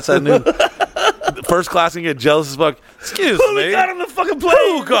that new first class and get jealous as fuck. Excuse me. Who got on the fucking plane?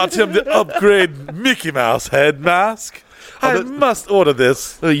 Who got him the upgrade Mickey Mouse head mask? I must order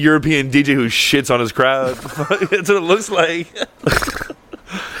this. The European DJ who shits on his crowd. That's what it looks like.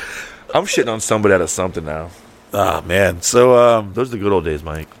 I'm shitting on somebody out of something now. Oh, man. So, those are the good old days,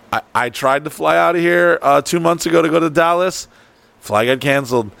 Mike. I tried to fly out of here 2 months ago to go to Dallas. Flight got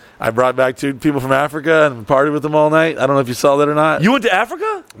canceled. I brought back 2 people from Africa and partied with them all night. I don't know if you saw that or not. You went to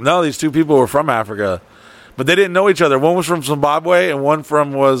Africa? No, these 2 people were from Africa. But they didn't know each other. One was from Zimbabwe and one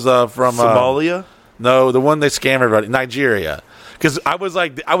was from... Somalia? No, the one they scammed everybody. Nigeria. Because I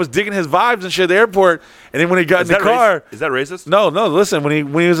was digging his vibes and shit at the airport, and then when he got in the car... Is that racist? No, listen, when he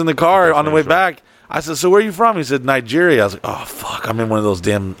was in the car on the way back, I said, so where are you from? He said, Nigeria. I was like, oh, fuck, I'm in one of those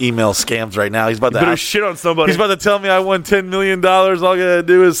damn email scams right now. He's about to shit on somebody. He's about to tell me I won $10 million. All I gotta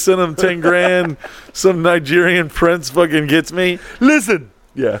do is send him 10 grand. Some Nigerian prince fucking gets me. Listen.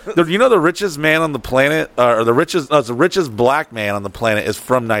 Yeah. You know the richest man on the planet, it's the richest black man on the planet is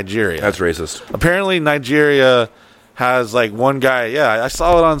from Nigeria. That's racist. Apparently Nigeria has like one guy. Yeah, I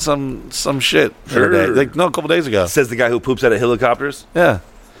saw it on some shit the other day. A couple days ago. Says the guy who poops out of helicopters. Yeah.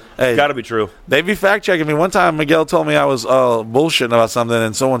 Hey, gotta be true. They be fact checking me. One time Miguel told me I was bullshitting about something,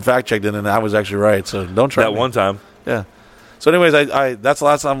 and someone fact checked it, and I was actually right. So don't try that one time. Yeah. So, anyways, I that's the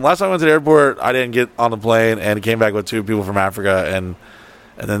last time. Last time I went to the airport, I didn't get on the plane, and came back with 2 people from Africa, and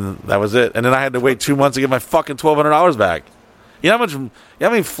then that was it. And then I had to wait 2 months to get my fucking $1,200 back. You know how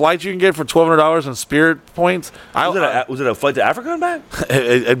many flights you can get for $1,200 in Spirit points? Was it a flight to Africa and back?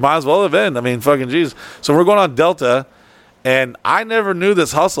 It might as well have been. I mean, fucking jeez. So we're going on Delta, and I never knew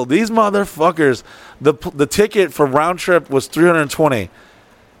this hustle. These motherfuckers, the ticket for round trip was $320.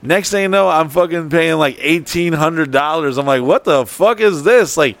 Next thing you know, I'm fucking paying like $1,800. I'm like, what the fuck is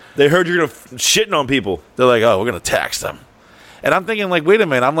this? Like, they heard you're shitting on people. They're like, oh, we're gonna tax them. And I'm thinking, like, wait a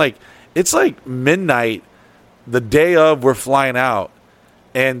minute. I'm like, it's like midnight, the day of we're flying out,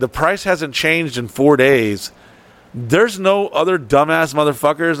 and the price hasn't changed in 4 days. There's no other dumbass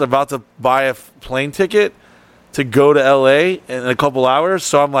motherfuckers about to buy a plane ticket to go to LA in a couple hours.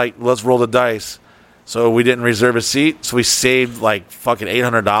 So I'm like, let's roll the dice. So we didn't reserve a seat, so we saved like fucking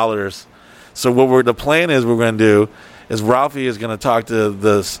 $800. So the plan is we're going to do is Ralphie is going to talk to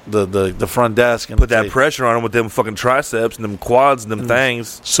the front desk and put that pressure on him with them fucking triceps and them quads and them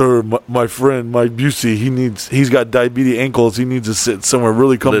things. Sir, my friend Mike Busey, he's got diabetes ankles. He needs to sit somewhere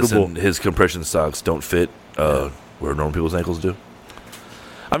really comfortable. Listen, his compression socks don't fit where normal people's ankles do.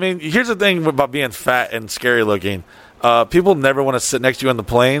 I mean, here's the thing about being fat and scary looking. People never want to sit next to you on the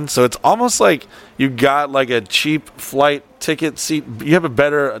plane, so it's almost like you got like a cheap flight ticket seat. You have a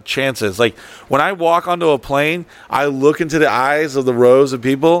better chances. Like when I walk onto a plane, I look into the eyes of the rows of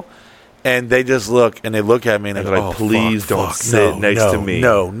people, and they just look and they look at me and they're like, "Please don't sit next to me."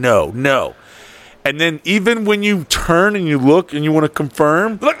 No. And then even when you turn and you look and you want to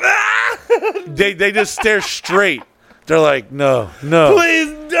confirm, they just stare straight. They're like, no. Please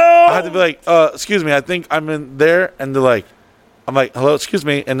don't. I have to be like, excuse me, I think I'm in there. And they're like, I'm like, hello, excuse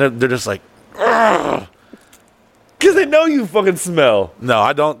me. And they're just like, ugh. Because they know you fucking smell. No,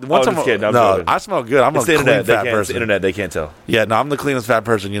 I don't. I'm just kidding. No, I smell good. I'm a clean fat person. It's the internet. They can't tell. Yeah, no, I'm the cleanest fat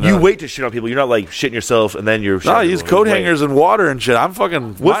person, you know. You wait to shit on people. You're not like shitting yourself and then you're shitting. No, I use coat hangers and water and shit. I'm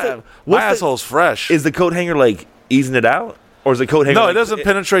fucking, my asshole's fresh. Is the coat hanger like easing it out? Or is the coat hanger? No, it doesn't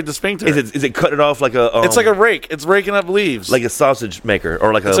penetrate the sphincter. Is it cutting it off like a? It's like a rake. It's raking up leaves, like a sausage maker,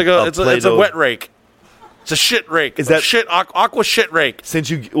 or like it's a wet rake. It's a shit rake. Is that shit? Aqua shit rake.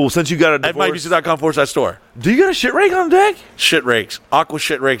 Since you got a divorce, at MikeBusey.com/store. Do you got a shit rake on deck? Shit rakes.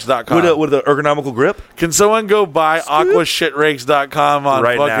 Aquashitrakes.com. With an ergonomical grip. Can someone go buy aquashitrakes.com on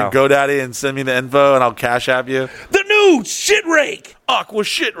right fucking now. GoDaddy and send me the info and I'll cash app you? The new shit rake. Aqua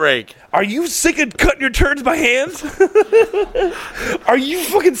shit rake. Are you sick of cutting your turds by hand? Are you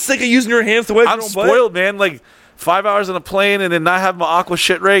fucking sick of using your hands to wipe your own butt? I'm spoiled, man. Like 5 hours on a plane and then not have my aqua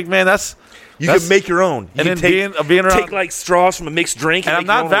shit rake, man. You can make your own. You and then being around, take like straws from a mixed drink. And I'm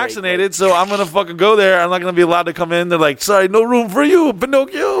not vaccinated, so I'm gonna fucking go there. I'm not gonna be allowed to come in. They're like, sorry, no room for you,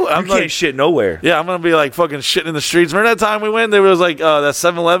 Pinocchio. You can't shit nowhere. Yeah, I'm gonna be like fucking shitting in the streets. Remember that time we went? There was like that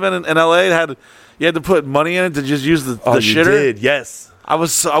 7-Eleven in LA. You had to put money in it to just use the shitter. You did, yes. I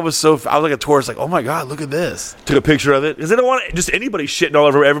was like a tourist, like, oh my god, look at this. Took a picture of it because they don't want just anybody shitting all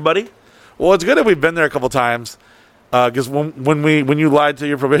over everybody. Well, it's good that we've been there a couple times. Because when you lied to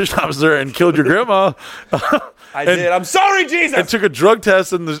your probation officer and killed your grandma, I did. I'm sorry, Jesus. And took a drug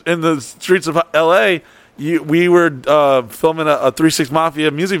test in the streets of L.A. We were filming a 3 6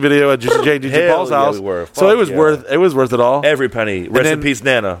 Mafia music video at DJ Paul's house. We were. So it was worth it all. Every penny. Rest in peace,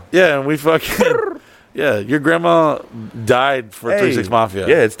 Nana. Yeah, and we fucking your grandma died for 3 6 Mafia.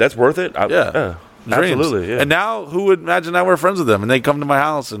 Yeah, that's worth it. Absolutely. Yeah. And now, who would imagine now we're friends with them and they come to my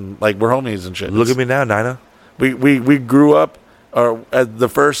house and like we're homies and shit. Look at me now, Nina. We grew up at the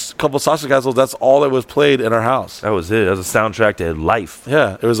first couple Sausage Castles. That's all that was played in our house. That was it. That was a soundtrack to life.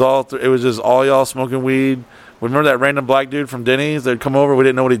 Yeah, it was just all y'all smoking weed. Remember that random black dude from Denny's that'd come over? We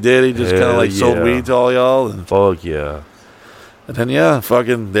didn't know what he did. He just kind of like sold weed to all y'all. And, fuck yeah. And then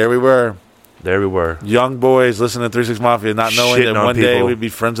fucking there we were. Young boys listening to 3 6 Mafia, not knowing that one day we'd be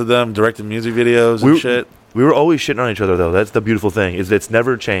friends with them, directing music videos and shit. We were always shitting on each other though. That's the beautiful thing. It's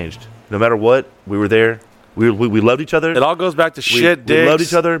never changed. No matter what, we were there. We loved each other. It all goes back to shit, dicks, we loved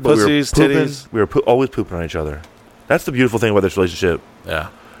each other, but pussies, we were pooping. titties. We were always pooping on each other. That's the beautiful thing about this relationship. Yeah.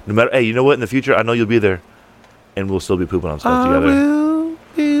 No matter, hey, you know what? In the future, I know you'll be there, and we'll still be pooping on stuff together. Will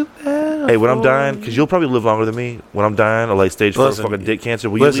be there. Hey, when I'm dying, because you'll probably live longer than me. When I'm dying, or like stage 4 fucking dick cancer.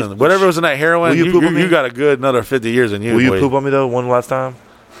 Whatever was in that heroin, you got a good another 50 years in you. Will you poop on me though? One last time.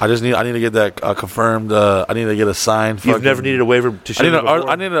 I need to get that confirmed. I need to get a sign. You've never needed a waiver to shit.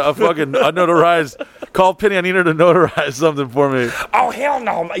 I need a fucking notarized. Call Penny. I need her to notarize something for me. Oh hell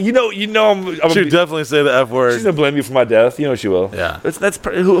no! You know. She'll definitely say the F word. She's gonna blame you for my death. You know she will. Yeah.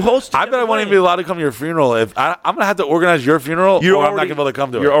 Who hosts? I bet I won't even be allowed to come to your funeral. If I'm gonna have to organize your funeral, I'm not gonna be able to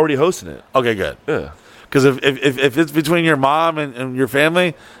come to it. You're already hosting it. Okay, good. Yeah. Because if it's between your mom and your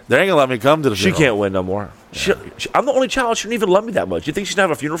family, they ain't gonna let me come to the funeral. She can't win no more. Yeah. I'm the only child. She didn't even love me that much. You think she'd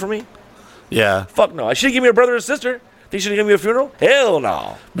have a funeral for me? Yeah. Fuck no. I should give me a brother or sister. Think she's gonna be a funeral? Hell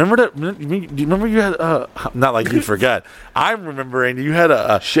no. Remember that? Do you remember you had not like you forgot. I'm remembering you had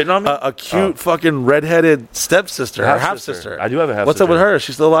a shitting on me, a cute fucking redheaded stepsister, or half sister. I do have a half. What's up with her? Is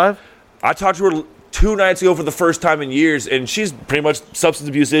she still alive? I talked to her 2 nights ago for the first time in years, and she's pretty much substance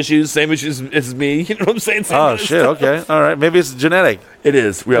abuse issues, same issues as me. You know what I'm saying? Oh shit. Okay. All right. Maybe it's genetic. It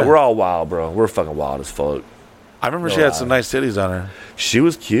is. Yeah, we're all wild, bro. We're fucking wild as fuck. I remember she had some nice titties on her. She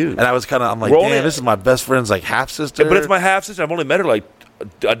was cute, and I was I'm like, damn, this is my best friend's like half sister. But it's my half sister. I've only met her like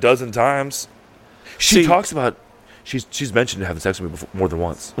a dozen times. She talks about. She's mentioned having sex with me more than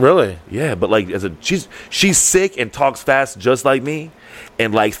once. Really? Yeah, but like she's sick and talks fast just like me,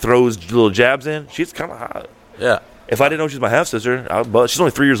 and like throws little jabs in. She's kind of hot. Yeah. If I didn't know she's my half sister, I'd buzz. She's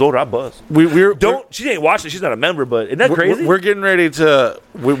only 3 years older. I'd buzz. She ain't watching. She's not a member. But isn't that crazy? We're getting ready to.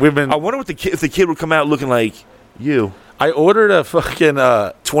 We've been. I wonder what if the kid would come out looking like you. I ordered a fucking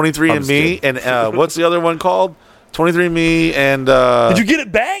 23andMe, and what's the other one called? 23andMe, and did you get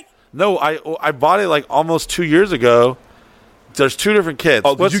it back? No, I bought it like almost 2 years ago. There's 2 different kits.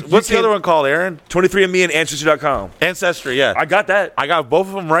 Oh, what's the other one called, Aaron? 23andMe and Ancestry.com. Ancestry, yeah. I got that. I got both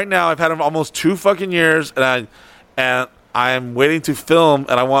of them right now. I've had them almost 2 fucking years, and I'm waiting to film,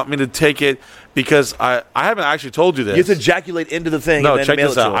 and I want me to take it because I haven't actually told you this. You have to ejaculate into the thing. No, and then check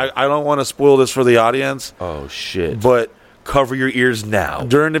this out. I don't want to spoil this for the audience. Oh shit! But cover your ears now.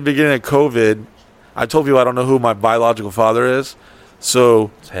 During the beginning of COVID, I told people I don't know who my biological father is. So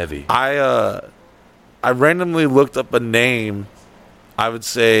it's heavy. I randomly looked up a name, I would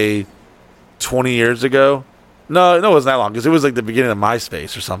say 20 years ago. No, it wasn't that long because it was like the beginning of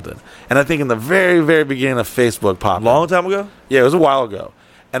MySpace or something. And I think in the very, very beginning of Facebook popped. Long time ago? Yeah, it was a while ago.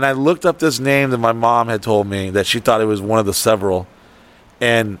 And I looked up this name that my mom had told me that she thought it was one of the several.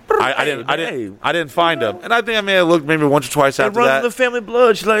 And I didn't find him. And I think I may have looked maybe once or twice after that. It runs in the family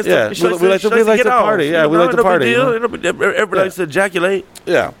blood. She likes to party. Yeah, we like to party. Everybody likes to ejaculate.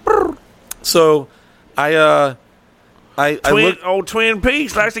 Yeah. So Old Twin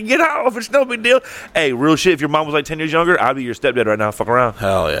Peaks likes to get off. It's no big deal. Hey, real shit. If your mom was like 10 years younger, I'd be your stepdad right now. Fuck around.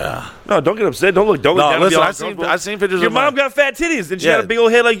 Hell yeah. No, don't get upset. Don't look down. Listen, I've seen pictures. Your mom got fat titties, and she had a big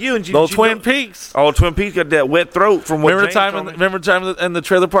old head like you. And she Twin Peaks. Oh, Twin Peaks got that wet throat from what. Remember time in the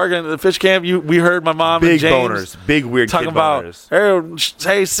trailer park and the fish camp? We heard my mom big and James boners, big weird talking about.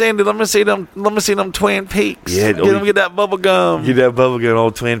 Hey, Sandy, let me see them Twin Peaks. Yeah, get that bubble gum. Get that bubble gum,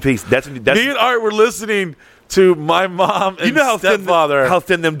 old Twin Peaks. That's me and Art were listening to my mom and stepfather. How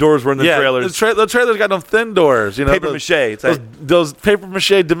thin them doors were in the trailers. The trailers got them thin doors. You know, paper mache. Those paper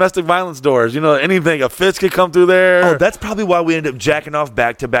mache domestic violence doors. You know, anything, a fist could come through there. Oh, that's probably why we ended up jacking off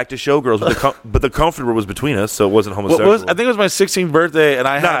back to Showgirls. But the comforter was between us, so it wasn't homosexual. I think it was my 16th birthday, and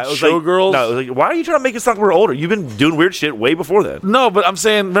I had Showgirls. No, it was like, why are you trying to make it sound like we're older? You've been doing weird shit way before then. No, but I'm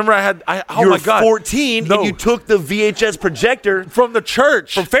saying, remember you were 14, and you took the VHS projector from the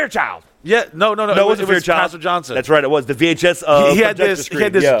church. From Fairchild. Yeah, no. It wasn't Pastor Johnson. That's right, it was the VHS. He had this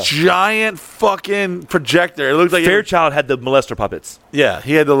giant fucking projector. It looked like Fairchild had the molester puppets. Yeah,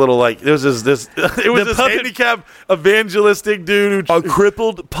 he had the little there was this handicapped evangelistic dude a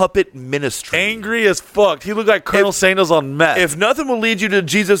crippled puppet ministry, angry as fuck. He looked like Colonel Sanders on meth. If nothing will lead you to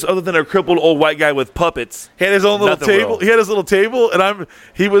Jesus other than a crippled old white guy with puppets, he had his own little table. He had his little table, and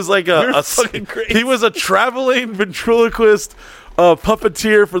he was like fucking crazy. He was a traveling ventriloquist.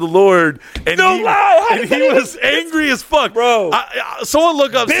 Puppeteer for the Lord, and he was angry as fuck, bro. Someone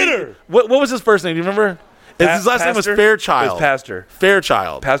look up. Bitter. What was his first name? Do you remember? His last name was Fairchild. It was Pastor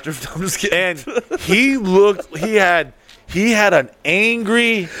Fairchild. Pastor. I'm just kidding. And he looked. He had an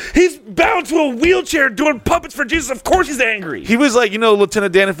angry. He's bound to a wheelchair doing puppets for Jesus. Of course, he's angry. He was like,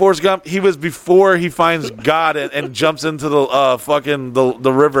 Lieutenant Dan in Forrest Gump. He was before he finds God and jumps into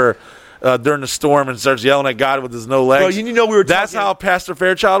the river. During the storm and starts yelling at God with his no legs. Bro, that's how Pastor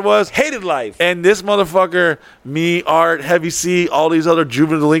Fairchild was. Hated life. And this motherfucker, me, Art, Heavy C, all these other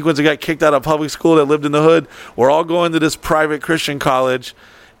juvenile delinquents that got kicked out of public school that lived in the hood, were all going to this private Christian college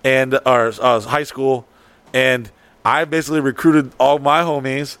or high school. And I basically recruited all my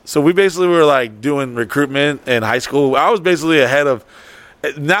homies. So we basically were like doing recruitment in high school. I was basically ahead of.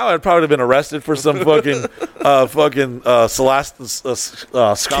 Now I'd probably been arrested for some scholarship.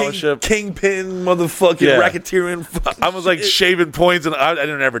 Kingpin, motherfucking racketeering. I was like shaving points, and I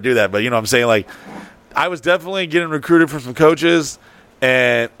didn't ever do that. But I'm saying, like, I was definitely getting recruited for some coaches,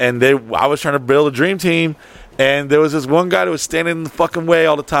 and I was trying to build a dream team. And there was this one guy that was standing in the fucking way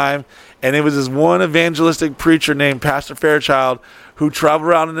all the time, and it was this one evangelistic preacher named Pastor Fairchild who traveled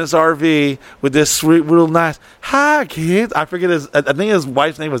around in this RV with this sweet little nice, hi kids. I forget I think his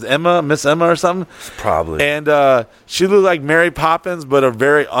wife's name was Emma, Miss Emma or something. Probably. And she looked like Mary Poppins, but a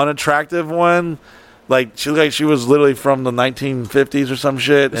very unattractive one. Like she was literally from the 1950s or some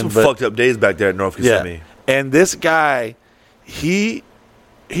shit. Some fucked up days back there at North Kissimmee. Yeah. And this guy, he'd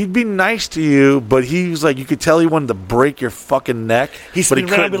be nice to you, but he was like, you could tell he wanted to break your fucking neck. He's around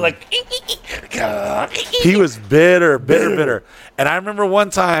and be like, he was bitter. And I remember one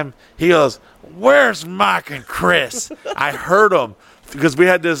time he goes, "Where's Mike and Chris?" I heard him. Because we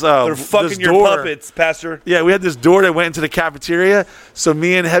had this they're fucking this your door. Puppets, Pastor. Yeah, we had this door that went into the cafeteria. So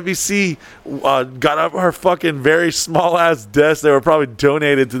me and Heavy C got up our fucking very small ass desk. They were probably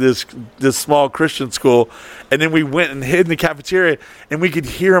donated to this small Christian school, and then we went and hid in the cafeteria, and we could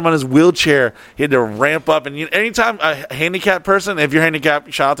hear him on his wheelchair. He had to ramp up, and anytime a handicapped person, if you're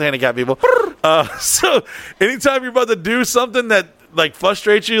handicapped, shout out to handicapped people. So anytime you're about to do something that like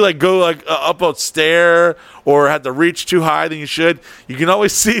frustrates you, like go like up a stair or have to reach too high than you should, you can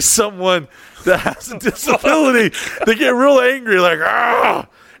always see someone that has a disability. They get real angry, like ah.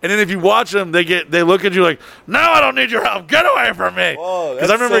 And then if you watch them, they look at you like, "No, I don't need your help. Get away from me." Because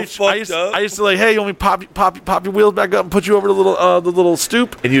I remember I used to like, "Hey, you want me pop your wheels back up and put you over the little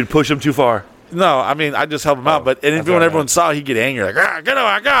stoop?" And you'd push them too far. No, I mean, I just help him out. But and when everyone saw, he'd get angry, like, get away,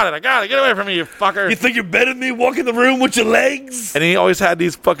 I got it, get away from me, you fucker. You think you're better than me? Walk in the room with your legs? And he always had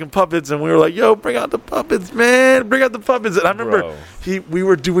these fucking puppets, and we were like, yo, bring out the puppets, man, bring out the puppets. And I remember we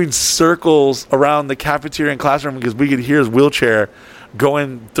were doing circles around the cafeteria and classroom because we could hear his wheelchair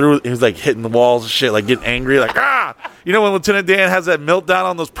going through. He was like hitting the walls and shit, like getting angry, like you know when Lieutenant Dan has that meltdown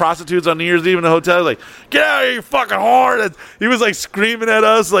on those prostitutes on New Year's Eve in the hotel, like, get out of here, you fucking whore. He was like screaming at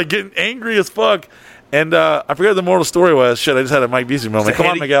us, like getting angry as fuck. And I forget what the moral story was. Shit, I just had a Mike Busey moment. Come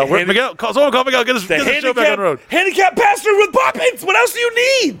on, Miguel. Miguel, someone call Miguel. Get this show back on the road. Handicapped pastor with puppets. What else do you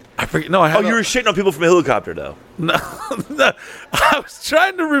need? I forget. No, I had you were shitting on people from a helicopter, though. No, I was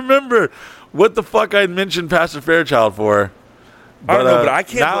trying to remember what the fuck I'd mentioned Pastor Fairchild for. But, I don't know, but I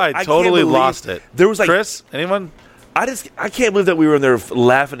can't. Now I totally lost it. There was like Chris. Anyone? I can't believe that we were in there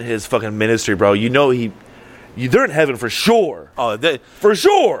laughing at his fucking ministry, bro. You know they're in heaven for sure. Oh, for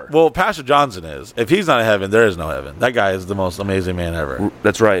sure. Well, Pastor Johnson is. If he's not in heaven, there is no heaven. That guy is the most amazing man ever.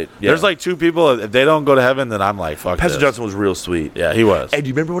 That's right. Yeah. There's like two people. If they don't go to heaven, then I'm like, fuck. Pastor Johnson was real sweet. Yeah, he was. Hey, do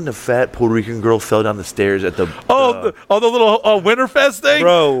you remember when the fat Puerto Rican girl fell down the stairs at the the little Winterfest thing,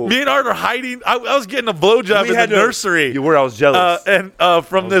 bro? Me and Art are hiding. I was getting a blowjob in the nursery. You were. I was jealous.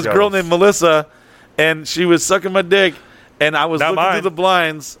 From this girl named Melissa, and she was sucking my dick, and I was looking through the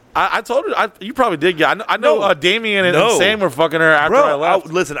blinds. I told her, you probably did get. I know Damien and Sam were fucking her after I left.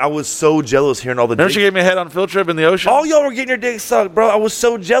 Listen, I was so jealous hearing all the. Remember she gave me a head on a field trip in the ocean? All y'all were getting your dick sucked, bro. I was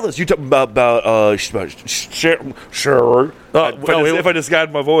so jealous. You talking about sure. If I just got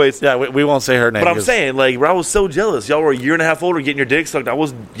my voice. Yeah, we won't say her name. But I'm saying, like, bro, I was so jealous. Y'all were a year and a half older getting your dick sucked. I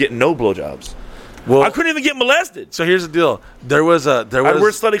was getting no blowjobs. Well, I couldn't even get molested. So here's the deal. There was I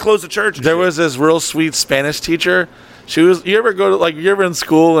wear slutty clothes to church. There was this real sweet Spanish teacher. You ever go to, like, you're ever in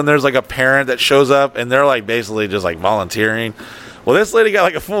school and there's like a parent that shows up and they're like basically just like volunteering. Well, this lady got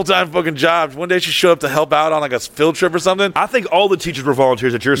like a full-time fucking job. One day she showed up to help out on like a field trip or something. I think all the teachers were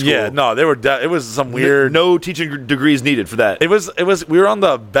volunteers at your school. Yeah, no, they were. It was some weird. No teaching degrees needed for that. It was. We were on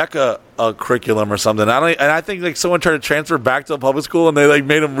the Becca curriculum or something. I think like someone tried to transfer back to a public school and they like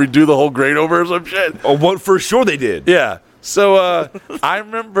made them redo the whole grade over or some shit. Oh, what for sure they did. Yeah. So I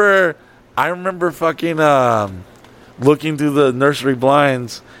remember fucking looking through the nursery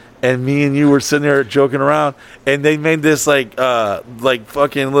blinds. And me and you were sitting there joking around, and they made this like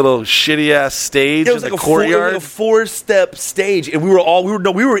fucking little shitty ass stage in the courtyard. It was like a 4-step stage, and we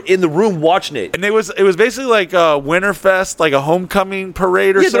were in the room watching it. And it was basically like a Winterfest, like a homecoming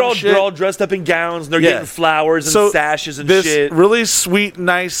parade or some shit. They're all dressed up in gowns, and they're getting flowers and sashes and this shit. This really sweet,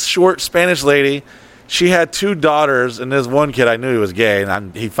 nice, short Spanish lady. She had 2 daughters, and this one kid I knew he was gay,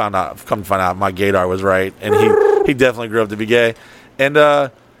 and come to find out my gaydar was right, and he definitely grew up to be gay, and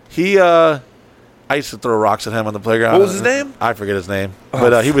I used to throw rocks at him on the playground. What was his name? I forget his name,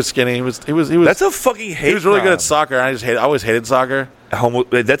 but he was skinny. He was. That's a fucking hate. He was really good at soccer. I always hated soccer.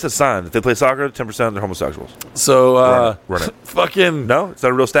 That's a sign. If they play soccer, 10% they're homosexuals. So run it. Fucking no, it's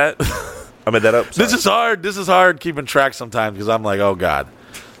not a real stat. I made that up. Sorry. This is hard keeping track sometimes because I'm like, oh god.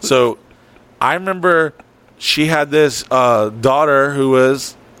 So I remember she had this daughter who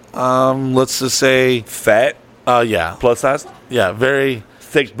was, let's just say, fat. Yeah, plus size. Yeah, very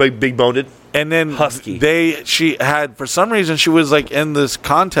thick, big boned. And then husky. She had, for some reason, she was like in this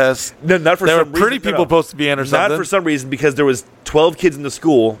contest. No, not for some reason. There were pretty people supposed to be in or something. Not for some reason, because there was 12 kids in the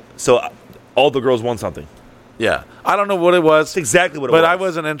school, so all the girls won something. Yeah, I don't know what it was. That's exactly what it was. But I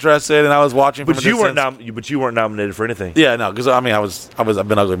wasn't interested, and I was watching. But you weren't nominated for anything. Yeah, no, because I've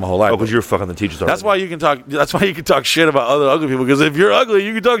been ugly my whole life. Oh, because you're fucking the teachers. That's why you can talk. That's why you can talk shit about other ugly people. Because if you're ugly,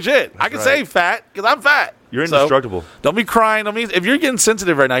 you can talk shit. I can say fat because I'm fat. You're indestructible. So, don't be crying. I mean, if you're getting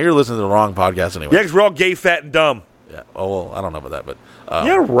sensitive right now, you're listening to the wrong podcast anyway. Yeah, because we're all gay, fat, and dumb. Yeah. Oh well, I don't know about that, but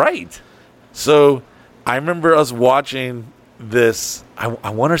yeah, right. So I remember us watching this.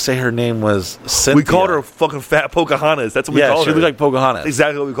 I want to say her name was Cynthia. We called her fucking fat Pocahontas. That's what we called her. Yeah, she looked like Pocahontas. That's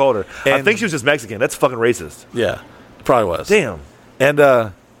exactly what we called her. And I think she was just Mexican. That's fucking racist. Yeah, probably was. Damn. And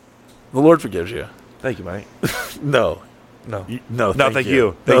the Lord forgives you. Thank you, Mike. No. No. No, thank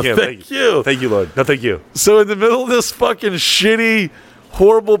you. Thank you. Thank you, Lord. No, thank you. So in the middle of this fucking shitty,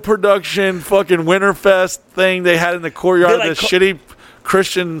 horrible production, fucking Winterfest thing they had in the courtyard of this shitty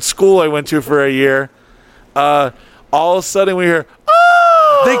Christian school I went to for a year, all of a sudden we hear,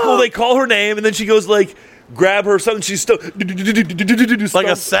 oh! They call her name, and then she goes like, grab her something. She's still like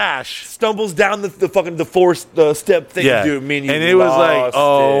a sash. Stumbles down the fucking the step thing. Yeah, Dude, and it was like,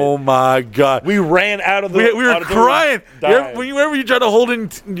 oh my god, we ran out of the. We were crying. Whenever you try to hold in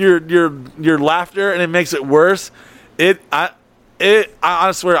your laughter, and it makes it worse. I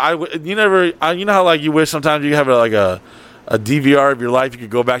swear, you know how like you wish sometimes you have a DVR of your life, you could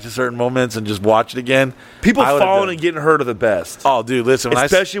go back to certain moments and just watch it again. People falling and getting hurt are the best. Oh, dude, listen.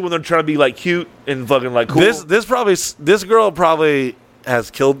 Especially when they're trying to be like cute and fucking like cool. This girl probably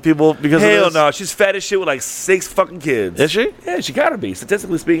has killed people because of this. Hell no, she's fat as shit with like 6 fucking kids. Is she? Yeah, she gotta be,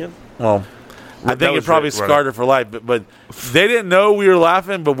 statistically speaking. Well, I think it probably scarred her for life. But they didn't know we were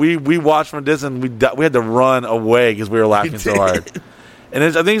laughing, but we watched from a distance and we had to run away because we were laughing so hard. And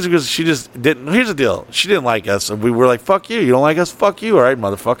I think it's because she just didn't. Here's the deal: she didn't like us, and we were like, "Fuck you! You don't like us? Fuck you! All right,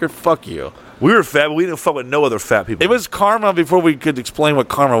 motherfucker, fuck you." We were fat, but we didn't fuck with no other fat people. It was karma before we could explain what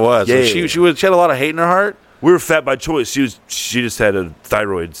karma was. Yeah, she had a lot of hate in her heart. We were fat by choice. She just had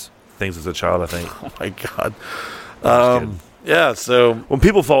thyroids things as a child, I think. Oh my god. Yeah. So when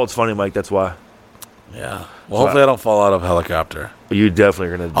people fall, it's funny, Mike. That's why. Yeah. Well, hopefully I don't fall out of a helicopter. You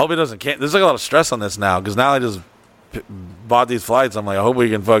definitely are gonna. I hope it doesn't. There's like a lot of stress on this now because now I just bought these flights. I'm like, I hope we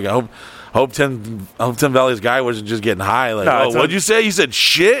can fucking hope Tim Valley's guy wasn't just getting high. Like, what'd you say? You said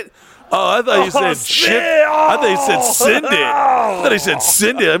shit. Oh, I thought you said shit. I thought you said send it. I thought he said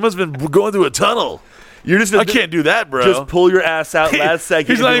send it. I must have been going through a tunnel. I can't do that, bro. Just pull your ass out last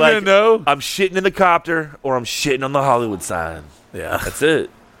second. He's not even gonna know. I'm shitting in the copter or I'm shitting on the Hollywood sign. Yeah, that's it.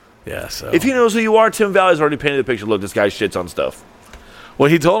 Yeah. So if he knows who you are, Tim Valley's already painted the picture. Look, this guy shits on stuff. Well,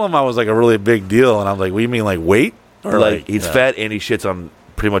 he told him I was like a really big deal, and I was like, "What do you mean, like weight?" Or like he's fat and he shits on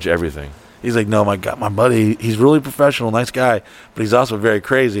pretty much everything. He's like, no, my buddy, he's really professional, nice guy, but he's also very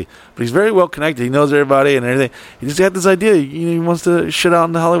crazy. But he's very well connected. He knows everybody and everything. He just had this idea. He wants to shit out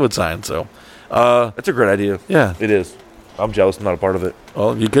on the Hollywood sign. So that's a great idea. Yeah, it is. I'm jealous. I'm not a part of it.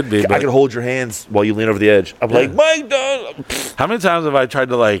 Well, you could be. I could hold your hands while you lean over the edge. I'm like, Mike, done. How many times have I tried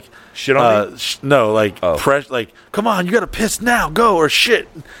to like shit on me? Press, like, come on, you got to piss now, go or shit.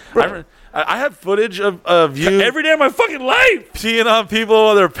 I have footage of you every day of my fucking life peeing on people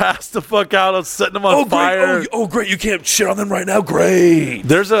while they're passed the fuck out of setting them on fire. Great. Great! You can't shit on them right now. Great.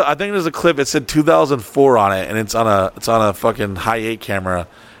 I think there's a clip. It said 2004 on it, and it's on a fucking Hi8 camera,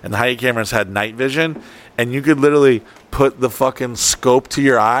 and the Hi8 cameras had night vision, and you could literally put the fucking scope to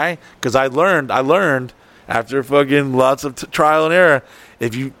your eye. Because I learned after fucking lots of trial and error,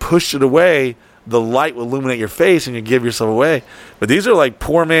 if you pushed it away, the light will illuminate your face and you give yourself away. But these are like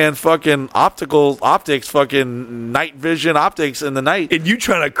poor man fucking optics, fucking night vision optics in the night. And you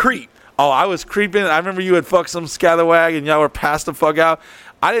trying to creep. Oh, I was creeping. I remember you had fucked some scalawag and y'all were passed the fuck out.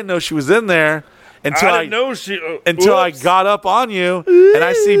 I didn't know she was in there until I got up on you and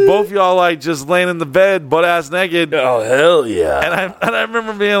I see both y'all like just laying in the bed, butt ass naked. Oh hell yeah! And I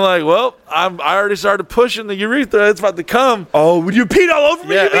remember being like, well, I already started pushing the urethra. It's about to come. Oh, you peed all over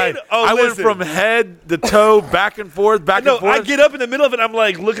me? Yeah, I went from head to toe, back and forth, back and forth. I get up in the middle of it. I'm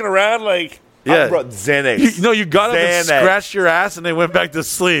like looking around, like I brought Xanax. You got up and scratched your ass, and they went back to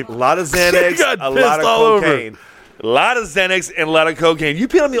sleep. A lot of Xanax, a lot of cocaine, a lot of Xanax, and a lot of cocaine. You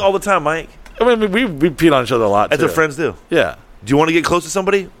pee on me all the time, Mike. I mean, we peed on each other a lot. As our friends do. Yeah. Do you want to get close to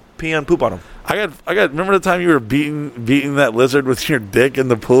somebody? Pee on, poop on them. I got. Remember the time you were beating that lizard with your dick in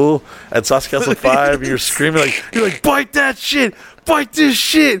the pool at Sauce Castle 5? And you're screaming you're like, bite that shit, bite this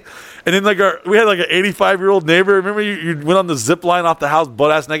shit. And then we had like an 85-year-old neighbor. Remember you went on the zip line off the house,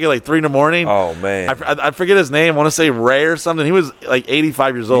 butt ass naked, like 3 a.m. Oh man, I forget his name. I want to say Ray or something. He was like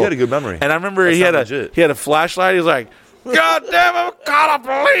 85 years old. You had a good memory. And I remember he had a flashlight. He was like, God damn it, I'm calling the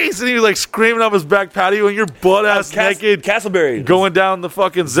police. And he was like screaming up his back patio and you're butt ass naked. Castleberry. Going down the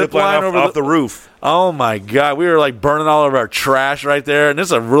fucking zip line off the roof. Oh my God, we were like burning all of our trash right there, and this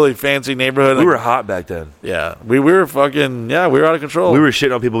is a really fancy neighborhood. We were hot back then. Yeah, we were fucking we were out of control. We were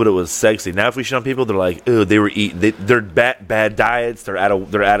shitting on people, but it was sexy. Now if we shit on people, they're like, ooh, they were eating. They're bad diets. They're out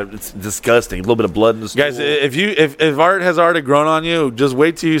of. It's disgusting. A little bit of blood in the stool. Guys, if art has already grown on you, just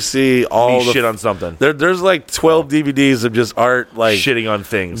wait till you see all the shit on something. There's like 12 DVDs of just art like shitting on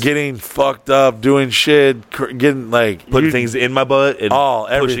things, getting fucked up, doing shit, getting like putting things in my butt, and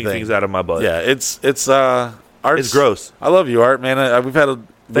pushing things out of my butt. Yeah, it's gross. I love you, Art, man.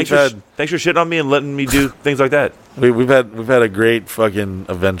 Thanks for shitting on me and letting me do things like that. We've had a great fucking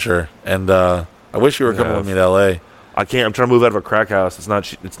adventure, and I wish you were coming with me to LA. I can't. I'm trying to move out of a crack house. It's not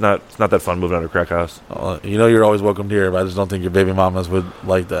that fun moving out of a crack house. You're always welcome here, but I just don't think your baby mamas would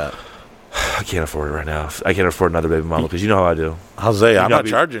like that. I can't afford it right now. I can't afford another baby mama because you know how I do. Jose, I'm not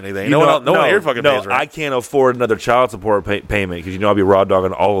charging anything. No one here fucking pays rent. I can't afford another child support payment because you know I'll be raw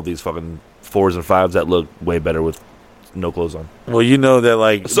dogging all of these fucking 4s and 5s that look way better with no clothes on. Well, you know that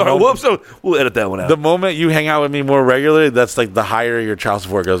like. Sorry, whoops. So we'll edit that one out. The moment you hang out with me more regularly, that's like the higher your child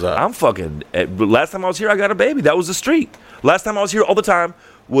support goes up. I'm fucking. Last time I was here, I got a baby. That was the street. Last time I was here all the time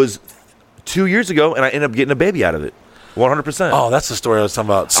was 2 years ago, and I ended up getting a baby out of it. 100%. Oh, that's the story I was talking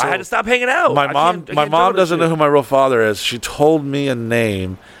about. So I had to stop hanging out. My mom doesn't know who my real father is. She told me a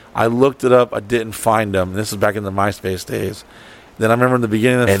name. I looked it up. I didn't find him. This is back in the MySpace days. Then I remember in the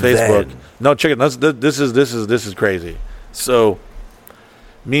beginning of Facebook. No, check it. This is crazy. So,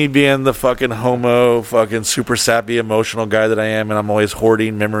 me being the fucking homo, fucking super sappy, emotional guy that I am, and I'm always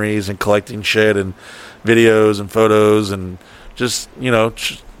hoarding memories and collecting shit and videos and photos and just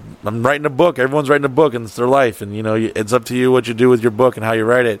I'm writing a book. Everyone's writing a book, and it's their life. And, it's up to you what you do with your book and how you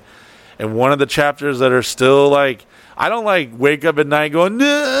write it. And one of the chapters that are still, like, I don't, like, wake up at night going,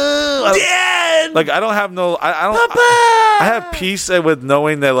 no! Dad! Like, I don't have no... Papa! I have peace with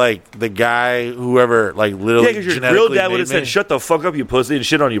knowing that, like, the guy, whoever, like, literally because your real dad would have said, shut the fuck up, you pussy, and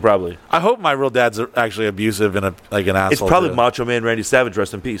shit on you, probably. I hope my real dad's actually abusive and, an asshole. It's probably Macho Man Randy Savage,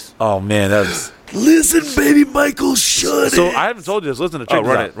 rest in peace. Oh, man, that's... Listen, baby Michael, shut So, I haven't told you this. Listen to check this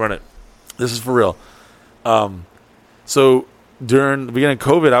out. Run it. This is for real. So during the beginning of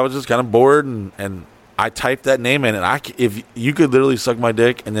COVID, I was just kind of bored, and I typed that name in, and if you could literally suck my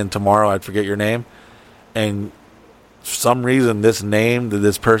dick, and then tomorrow I'd forget your name, and for some reason this name that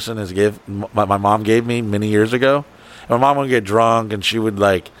this person my mom gave me many years ago, and my mom would get drunk, and she would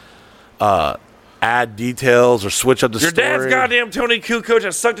like add details or switch up the story. Your dad's goddamn Tony Kukoc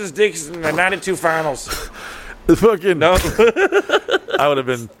that sucked his dick in the '92 finals. Fucking no. I would have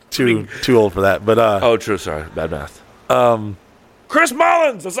been too old for that, but oh, true. Sorry, bad math. Chris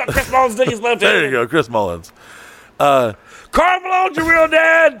Mullins. That's not Chris Mullins' dick. He's left. There you go, Chris Mullins. Karl Malone's your real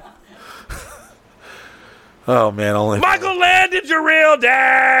dad. Oh man, only Michael Landon's your real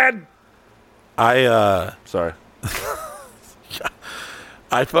dad. Sorry.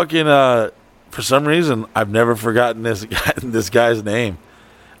 I fucking for some reason I've never forgotten this guy's name.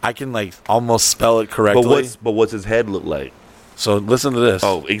 I can like almost spell it correctly. But what's his head look like? So listen to this.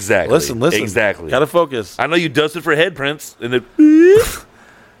 Oh, exactly. Listen. Exactly. Gotta focus. I know you dusted for head prints.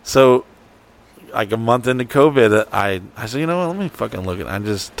 So, like a month into COVID, I said, you know what? Let me fucking look at it. I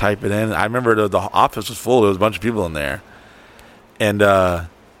just type it in. I remember the office was full. There was a bunch of people in there. And all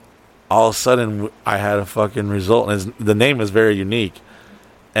of a sudden, I had a fucking result. And the name is very unique.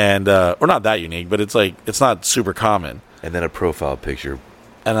 And, or not that unique, but it's not super common. And then a profile picture.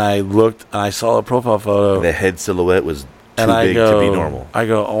 And I looked, and I saw a profile photo. And the head silhouette was too big to be normal. I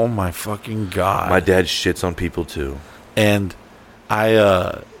go, oh my fucking God. My dad shits on people too. And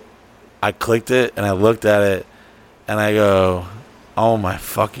I clicked it, and I looked at it, and I go, oh my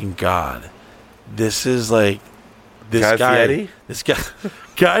fucking God. This is like, this guy. This guy,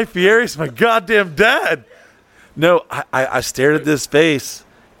 Guy Fieri's my goddamn dad. No, I stared at this face,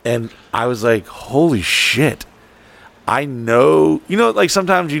 and I was like, holy shit. I know, like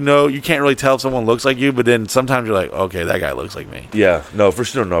sometimes you can't really tell if someone looks like you, but then sometimes you're like, okay, that guy looks like me. Yeah,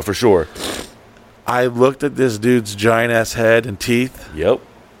 for sure. I looked at this dude's giant ass head and teeth. Yep.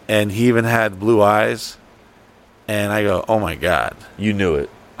 And he even had blue eyes. And I go, oh my God. You knew it.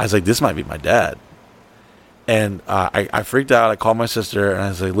 I was like, this might be my dad. And I freaked out. I called my sister, and I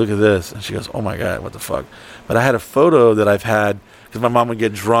was like, look at this. And she goes, oh my God, what the fuck? But I had a photo that I've had. Because my mom would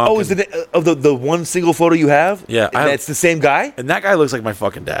get drunk. Oh, is it of the one single photo you have? Yeah. That's the same guy? And that guy looks like my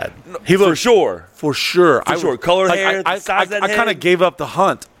fucking dad. He looks, for sure. Color hair, I kind of gave up the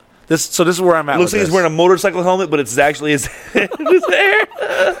hunt. This is where I'm at. Looks like he's wearing a motorcycle helmet, but it's actually his hair.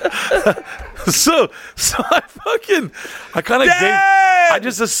 So I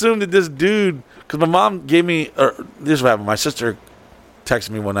just assumed that this dude, because my mom gave me, or this is what happened. My sister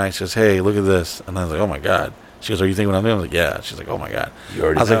texted me one night. She goes, "Hey, look at this," and I was like, "Oh my god." She goes, "Are you thinking what I'm doing?" I was like, "Yeah." She's like, "Oh my god." You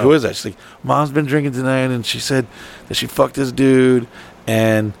already I was know. like, "Who is that?" She's like, "Mom's been drinking tonight, and she said that she fucked this dude,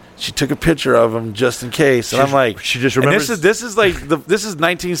 and she took a picture of him just in case." And I'm like, she just remembers. This is like this is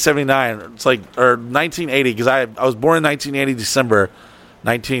 1979. It's like or 1980 because I was born in 1980 December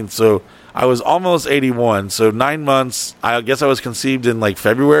 19th, so I was almost 81. So 9 months. I guess I was conceived in like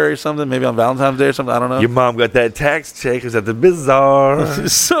February or something, maybe on Valentine's Day or something. I don't know. Your mom got that tax check. Was at the bazaar.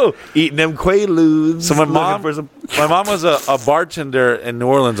 So eating them Quaaludes. So my mom was a bartender in New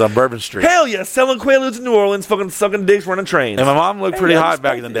Orleans on Bourbon Street. Hell yeah, selling Quaaludes in New Orleans, fucking sucking dicks, running trains. And my mom looked pretty hot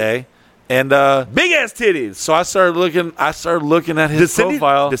back in the day. And big ass titties. So I started looking at his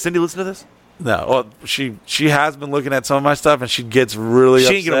profile. Does Cindy listen to this? No, well, she has been looking at some of my stuff, and she gets really.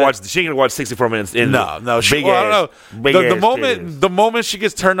 She ain't gonna watch 64 minutes. In no. She, big well, ass, I don't know. The moment she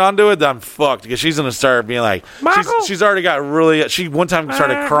gets turned on to it, I'm fucked because she's gonna start being like, she's already got really. She one time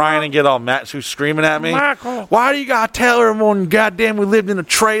started crying and get all mad. She was screaming at me. Michael. Why do you gotta tell her when goddamn we lived in a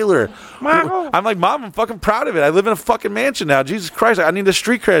trailer? Michael. I'm like, Mom, I'm fucking proud of it. I live in a fucking mansion now. Jesus Christ, I need the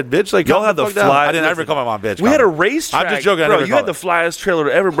street cred, bitch. Like, y'all had the fly. I didn't ever call my mom bitch. We had a racetrack. I'm just joking. Bro, you had the flyest trailer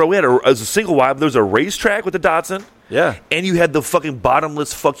ever, bro. We had as a single wide. There was a racetrack with the Datsun. Yeah. And you had the fucking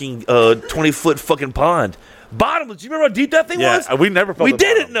bottomless fucking 20-foot fucking pond. Bottomless. Do you remember how deep that thing was? We never felt We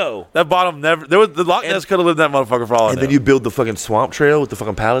didn't know. That bottom never. There was the Loch Ness could have lived in that motherfucker for all I know. And then you build the fucking swamp trail with the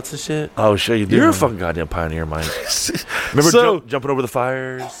fucking pallets and shit. Oh shit, you do. You're a fucking goddamn pioneer, Mike. Remember jumping over the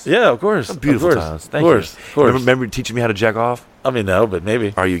fires? Yeah, of course. Some beautiful times. Thank you. Of course. Remember teaching me how to jack off? I mean, no, but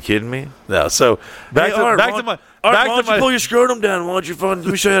maybe. Are you kidding me? No. So back to my. Why don't you pull your scrotum down? Why don't you let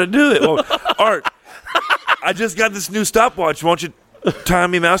me show you how to do it? Well, Art, I just got this new stopwatch. Why don't you time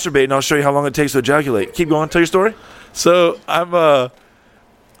me masturbate and I'll show you how long it takes to ejaculate. Keep going. Tell your story. So I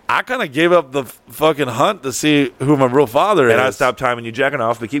kind of gave up the fucking hunt to see who my real father is. And I stopped timing you jacking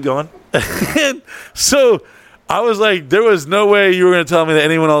off, but keep going. And so I was like, there was no way you were going to tell me that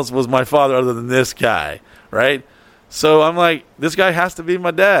anyone else was my father other than this guy, right? So I'm like, this guy has to be my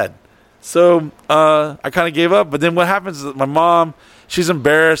dad. So I kind of gave up. But then what happens is that my mom, she's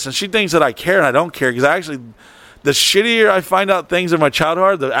embarrassed, and she thinks that I care, and I don't care because I actually... The shittier I find out things in my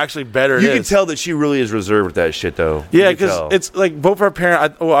childhood, the actually better it is. You can tell that she really is reserved with that shit, though. Yeah, because it's like both our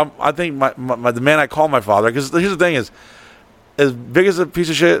parents. I think the man I call my father. Because here's the thing: is as big as a piece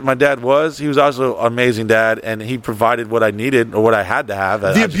of shit my dad was, he was also an amazing dad, and he provided what I needed or what I had to have.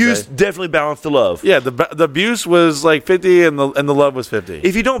 The abuse definitely balanced the love. Yeah, the abuse was like 50, and the love was 50.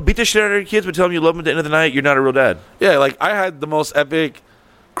 If you don't beat the shit out of your kids but tell them you love them at the end of the night, you're not a real dad. Yeah, like I had the most epic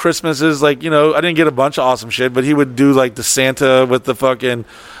Christmases, like, you know, I didn't get a bunch of awesome shit, but he would do like the Santa with the fucking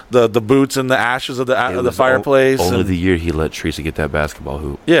the boots and the ashes of the fireplace. Only the year he let Teresa get that basketball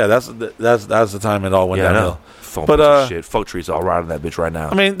hoop. Yeah, that's the time it all went downhill. But shit, fuck Teresa, I'll ride on that bitch right now.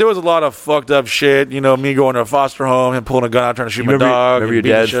 I mean, there was a lot of fucked up shit. You know, me going to a foster home, him pulling a gun out trying to shoot my dog. Remember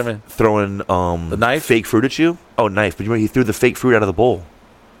your dad throwing the knife, fake fruit at you? Oh, knife! But you remember he threw the fake fruit out of the bowl.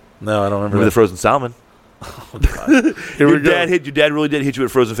 No, I don't remember. The frozen salmon. Oh, God. Your dad really did hit you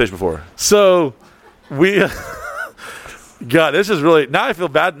with frozen fish before. So we God, this is really, now I feel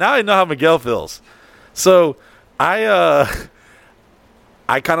bad. Now I know how Miguel feels. So I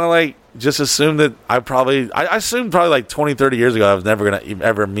kind of like just assumed that I assumed probably like 20, 30 years ago I was never going to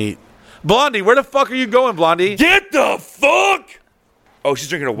ever meet Blondie. Where the fuck are you going, Blondie? Get the fuck! Oh, she's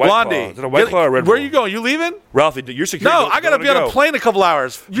drinking a White Claw. Is it a White Claw or a Red Bull? Where are you going? You leaving? Ralphie, you're secure. No, I got to be on a plane in a couple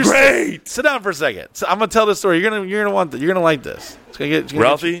hours. Great! Sit down for a second. So I'm going to tell this story. You're going to like this. It's gonna get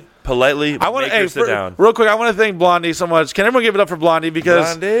Ralphie, politely make her sit down. Real quick, I want to thank Blondie so much. Can everyone give it up for Blondie?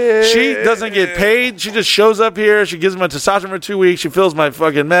 Because she doesn't get paid. She just shows up here. She gives me a testosterone for 2 weeks. She fills my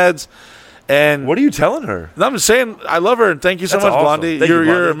fucking meds. And what are you telling her? I'm just saying I love her and thank you so much, awesome.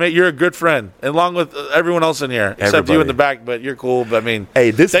 Blondie. You're a good friend, along with everyone else in here, except you in the back. But you're cool. But I mean,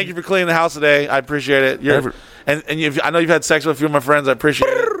 thank you for cleaning the house today. I appreciate it. I know you've had sex with a few of my friends. I appreciate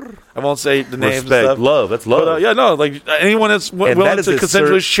it. I won't say the names. Respect, and stuff. love. That's love. But, like anyone that's willing to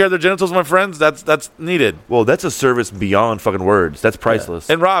consensually share their genitals with my friends, that's needed. Well, that's a service beyond fucking words. That's priceless.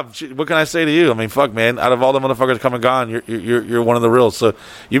 Yeah. And Rob, what can I say to you? I mean, fuck, man. Out of all the motherfuckers come and gone, you're one of the reals. So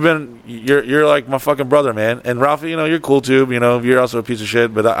you're like my fucking brother, man. And Ralphie, you're cool too. You're also a piece of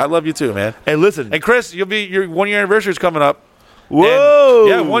shit, but I love you too, man. And listen, and Chris, your 1 year anniversary is coming up.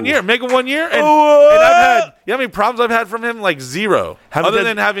 Whoa! And, 1 year. Make it 1 year. And I've had, you know how many problems I've had from him? Like zero. Other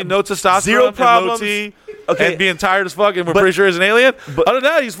than having no testosterone, zero problems, and and being tired as fuck, and we're pretty sure he's an alien. But other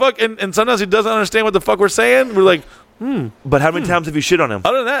than that, he's fucking, and sometimes he doesn't understand what the fuck we're saying. We're like, But how many times have you shit on him?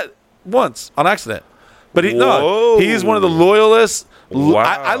 Other than that, once on accident. But he's one of the loyalists. Wow.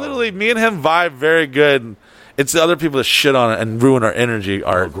 I literally, me and him vibe very good. It's the other people that shit on it and ruin our energy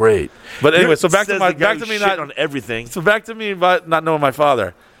art. Oh, great. But anyway, so back to me not on everything. So back to me about not knowing my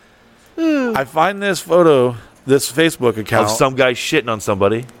father. I find this photo, this Facebook account of some guy shitting on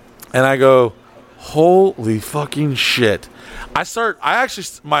somebody, and I go, holy fucking shit. My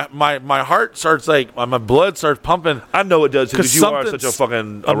heart starts like, my blood starts pumping. I know it does because you are such a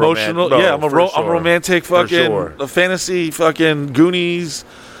fucking emotional. I'm a romantic fucking a fantasy fucking Goonies,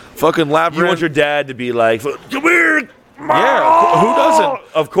 fucking Labyrinth. You want your dad to be like, come here, yeah. Who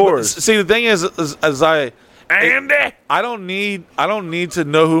doesn't? Of course. But, see, the thing is I don't need to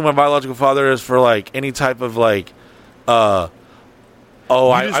know who my biological father is for like any type of like I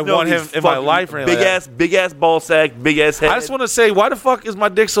want him in my life. Or big ass ball sack, big ass head. I just want to say, why the fuck is my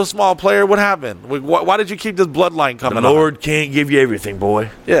dick so small, player? What happened? Why did you keep this bloodline coming? The Lord can't give you everything, boy.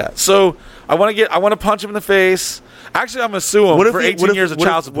 Yeah. So I want to punch him in the face. Actually, I'm gonna sue him for 18 years of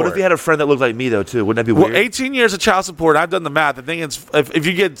child support. What if he had a friend that looked like me though too? Wouldn't that be weird? Well, 18 years of child support. I've done the math. I think it's if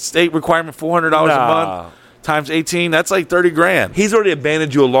you get state requirement $400 a month. Times 18, that's like 30 grand. He's already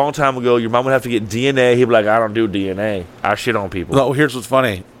abandoned you a long time ago. Your mom would have to get DNA. He'd be like, I don't do DNA. I shit on people. No, here's what's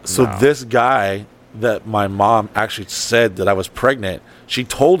funny. So this guy that my mom actually said that I was pregnant, she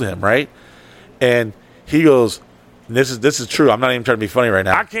told him, right? And he goes, this is true. I'm not even trying to be funny right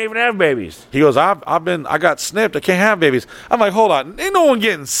now. I can't even have babies. He goes, I got snipped. I can't have babies. I'm like, hold on. Ain't no one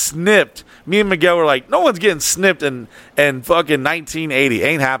getting snipped. Me and Miguel were like, no one's getting snipped in fucking 1980.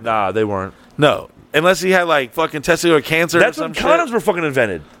 Ain't happening. Nah, they weren't. No. Unless he had like fucking testicular cancer That's or some when condoms shit. were fucking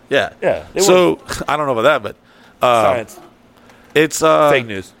invented. Yeah. Yeah. So I don't know about that, but science. It's fake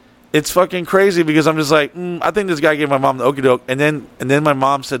news. It's fucking crazy because I'm just like, I think this guy gave my mom the okie doke, and then my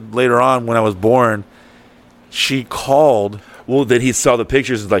mom said later on when I was born, she called. Well, then he saw the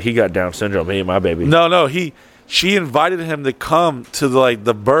pictures and like he got Down syndrome. Me and my baby. No, she invited him to come to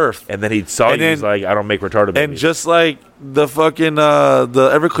the birth, and then he saw you. He's like, I don't make retarded babies. And just like the fucking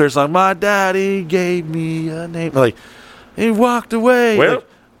the Everclear song, my daddy gave me a name. Like he walked away. Well, like,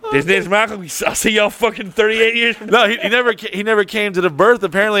 his name's Michael. I'll see y'all fucking 38 years from now. No, he never came to the birth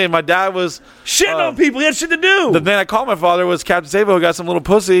apparently, and my dad was shitting on people. He had shit to do. The man I called my father was Captain Savo, who got some little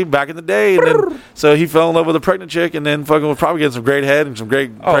pussy back in the day, and then so he fell in love with a pregnant chick, and then fucking was probably getting some great head and some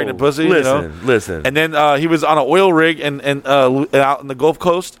great pregnant pussy. Listen. And then he was on an oil rig and out in the Gulf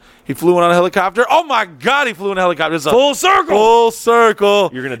Coast. He flew in on a helicopter. Oh my God, he flew in a helicopter. It's full circle. Full circle.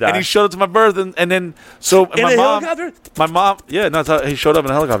 You're gonna die. And he showed up to my birth, and then so in a helicopter. My mom, yeah, no, he showed up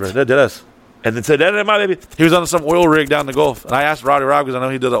in a helicopter. That did us. And then said, "That my baby." He was on some oil rig down in the Gulf, and I asked Roddy Rob because I know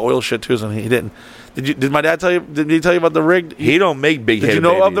he did the oil shit too, and he didn't. Did my dad tell you? Did he tell you about the rig? He don't make big. Did you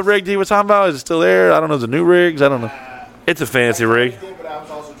know of the rig he was talking about? Is it still there? I don't know. Is it new rigs? I don't know. It's a fancy rig. But I was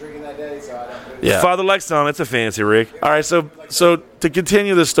also drinking that day, so I don't know. Yeah. Father likes some. It's a fancy rig. All right, so to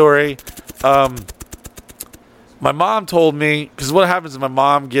continue the story, my mom told me, because what happens is my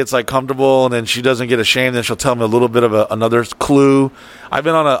mom gets like comfortable and then she doesn't get ashamed, and she'll tell me a little bit of another clue. I've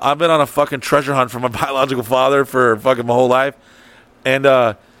been on a fucking treasure hunt for my biological father for fucking my whole life,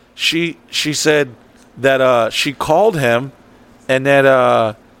 and she said that she called him and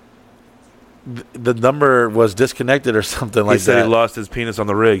that the number was disconnected or something like that. He said he lost his penis on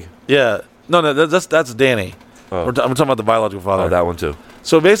the rig. Yeah, no, that's Danny. Oh. I'm talking about the biological father. Oh, that one too.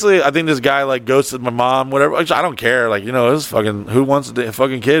 So basically, I think this guy like ghosted my mom, whatever. Which I don't care. Like, it was fucking who wants a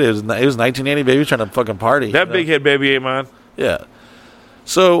fucking kid? It was 1980, baby, trying to fucking party. That big head baby ain't mine. Yeah.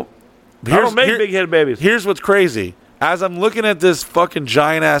 So I don't make big head babies. Here's what's crazy: as I'm looking at this fucking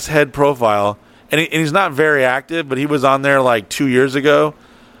giant ass head profile, and he's not very active, but he was on there like 2 years ago.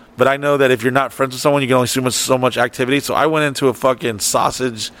 But I know that if you're not friends with someone, you can only see so much activity. So I went into a fucking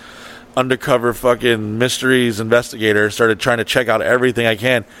sausage undercover fucking mysteries investigator, started trying to check out everything I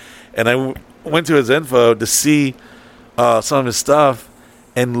can, and I went to his info to see some of his stuff,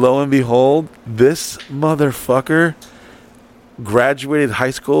 and lo and behold, this motherfucker graduated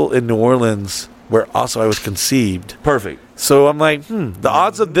high school in New Orleans, where also I was conceived. Perfect. So I'm like, the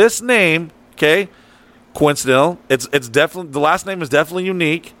odds of this name, okay, coincidental. It's definitely, the last name is definitely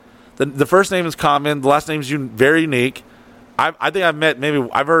unique. The first name is common. The last name is very unique. I think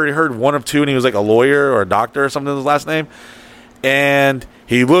I've already heard one of two, and he was like a lawyer or a doctor or something, his last name. And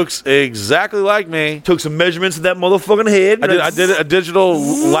he looks exactly like me. Took some measurements of that motherfucking head. I did a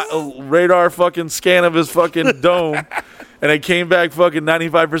digital radar fucking scan of his fucking dome, and it came back fucking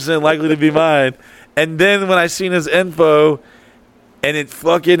 95% likely to be mine. And then when I seen his info, and it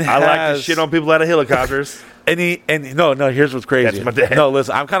fucking has... I like to shit on people out of helicopters. And here's what's crazy. That's my dad. No,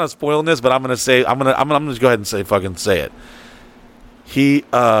 listen, I'm kind of spoiling this, but I'm gonna just go ahead and say it. He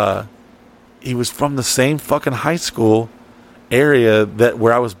was from the same fucking high school area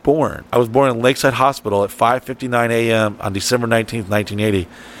where I was born. I was born in Lakeside Hospital at 5:59 a.m. on December 19th, 1980.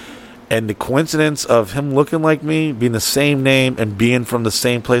 And the coincidence of him looking like me, being the same name, and being from the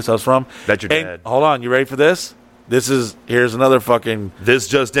same place I was from. That's your dad. Hold on, you ready for this? Here's another fucking... This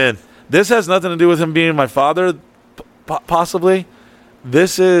just in. This has nothing to do with him being my father, possibly.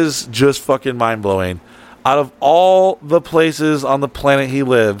 This is just fucking mind-blowing. Out of all the places on the planet he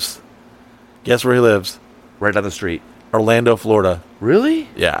lives, guess where he lives? Right down the street. Orlando, Florida. Really?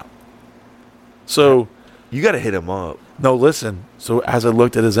 Yeah. So... You got to hit him up. No, listen. So as I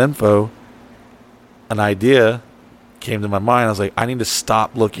looked at his info, an idea came to my mind. I was like, I need to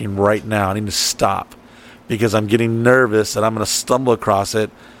stop looking right now. I need to stop because I'm getting nervous that I'm going to stumble across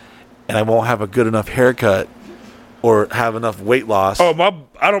it and I won't have a good enough haircut or have enough weight loss. Oh,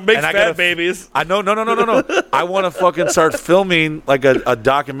 I don't make fat babies. I know, no. I want to fucking start filming like a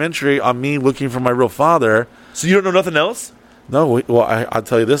documentary on me looking for my real father. So you don't know nothing else? No, well, I'll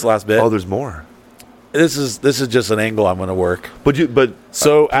tell you this last bit. Oh, there's more. This is just an angle I'm going to work.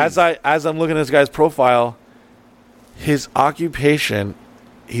 So as I'm looking at this guy's profile, his occupation,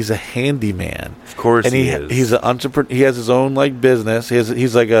 he's a handyman. Of course, and he is. He's an entrepreneur. He has his own like business.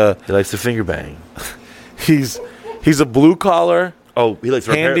 He's like a. He likes to finger bang. He's a blue collar. Oh, he likes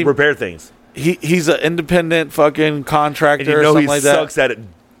to repair things. He's an independent fucking contractor. And or something like that. Sucks at it,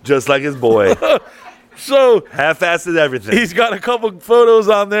 just like his boy. So half-assed everything. He's got a couple photos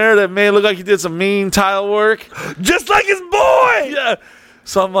on there that may look like he did some mean tile work, just like his boy. Yeah.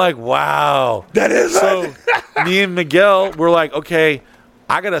 So I'm like, wow, that is so. Me and Miguel were like, okay,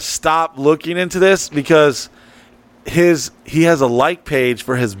 I gotta stop looking into this because he has a like page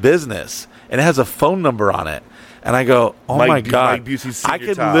for his business and it has a phone number on it. And I go, oh my God, I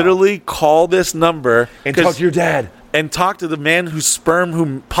could literally call this number and talk to your dad. And talk to the man whose sperm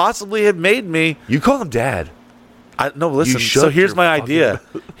who possibly had made me. You call him dad. No, listen. So here's my idea.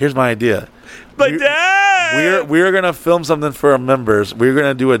 Here's my idea. Dad! We're going to film something for our members. We're going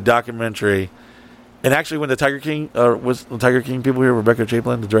to do a documentary. And actually, when the Tiger King, was the Tiger King people here, Rebecca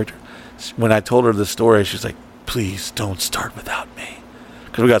Chaplin, the director, when I told her this story, she's like, please don't start without me.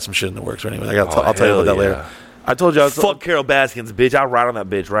 Because we got some shit in the works. Anyway, I'll tell you about that later. I told you. Fuck Carol Baskins, bitch. I'll ride on that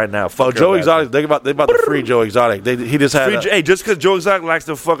bitch right now. Fuck Joe Exotic. They about to free Joe Exotic. He just had. Hey, just because Joe Exotic likes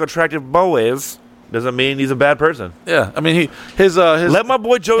to fuck attractive boys doesn't mean he's a bad person. Yeah, I mean his let my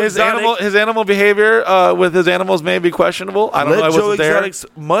boy Joe Exotic. His animal behavior with his animals may be questionable. I don't know. Let Joe Exotic's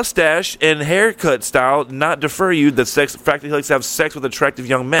mustache and haircut style not defer you the fact that he likes to have sex with attractive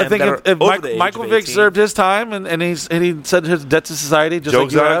young men. I think if Michael Vick served his time and he said his debt to society, just Joe like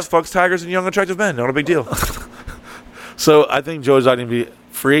Exotic fucks tigers and young attractive men. Not a big deal. So I think Joe Exotic can be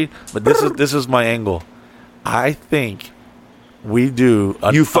free, but this is my angle. I think we do.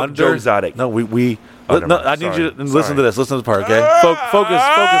 You fuck Joe Exotic. No, we. I need you to listen to this. Listen to the part, okay? Focus,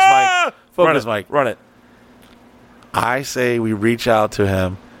 Mike. Focus, Mike. Run it. I say we reach out to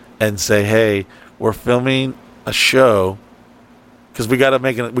him and say, "Hey, we're filming a show because we gotta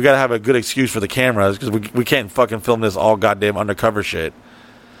have a good excuse for the cameras because we can't fucking film this all goddamn undercover shit."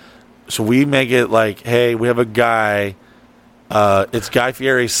 So we make it like, "Hey, we have a guy. It's Guy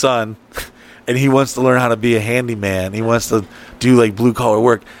Fieri's son." And he wants to learn how to be a handyman. He wants to do like blue collar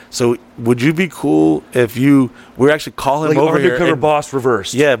work. So would you be cool if we actually call him like over here? Undercover boss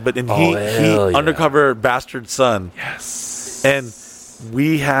reversed. Yeah, but he undercover bastard son. Yes. And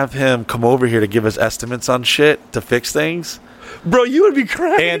we have him come over here to give us estimates on shit to fix things. Bro, you would be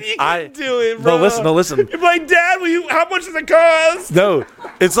crying. And you can do it, bro. No, listen. You're like, Dad, how much does it cost? No,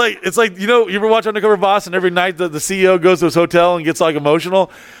 it's like you ever watch Undercover Boss and every night the CEO goes to his hotel and gets like emotional.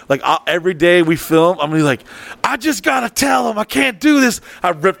 Like every day we film, I'm gonna be like, I just gotta tell him I can't do this. I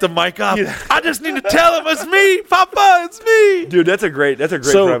ripped the mic off. Yeah. I just need to tell him it's me, Papa, it's me. Dude, that's a great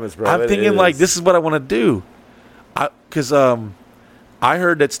premise, bro. I'm thinking like this is what I want to do, because I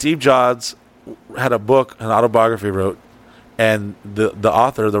heard that Steve Jobs had a book, an autobiography he wrote. And the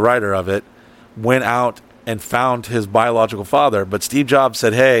author, the writer of it, went out and found his biological father. But Steve Jobs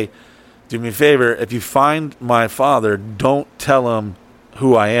said, hey, do me a favor. If you find my father, don't tell him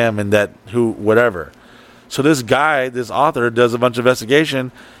who I am and whatever. So this guy, this author, does a bunch of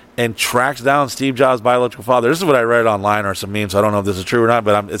investigation and tracks down Steve Jobs' biological father. This is what I read online or some memes. So I don't know if this is true or not,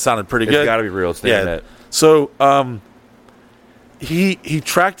 but it sounded pretty good. It's got to be real. It's the internet. So he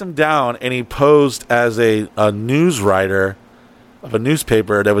tracked him down and he posed as a news writer of a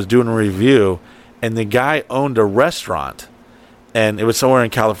newspaper that was doing a review, and the guy owned a restaurant, and it was somewhere in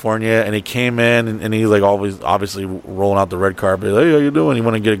California, and he came in and he like always obviously rolling out the red carpet, like, hey, how you doing? He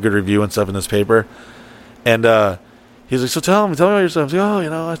wanted to get a good review and stuff in this paper, and He's like, so tell me about yourself. I was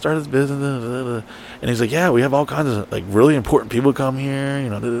like, I started this business. And he's like, yeah, we have all kinds of like really important people come here.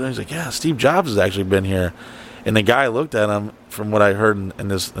 He's like, yeah, Steve Jobs has actually been here. And the guy looked at him, from what I heard in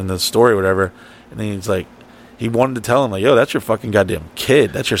this story or whatever, and he's like, he wanted to tell him like, yo, that's your fucking goddamn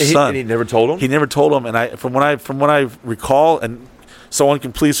kid. That's your son. And he never told him? He never told him. And from what I recall, and someone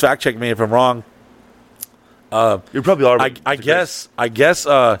can please fact check me if I'm wrong. You're probably already. I guess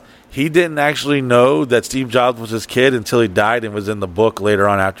he didn't actually know that Steve Jobs was his kid until he died, and was in the book later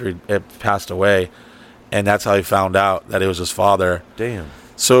on after he had passed away, and that's how he found out that it was his father. Damn.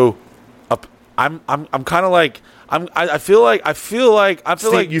 So, I'm kind of like I feel like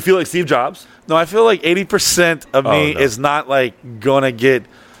you feel like Steve Jobs. No, I feel like 80% of me is not like gonna get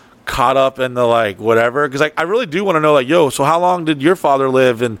caught up in the like whatever, because I really do want to know like, yo, so how long did your father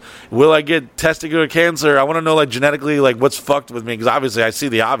live, and will I get testicular cancer? I want to know like genetically like what's fucked with me, because obviously I see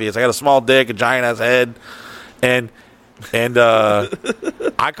the obvious. I got a small dick, a giant ass head, and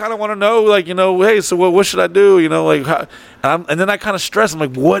I kind of want to know like, hey, so what should I do, like how, and then I kind of stress. I'm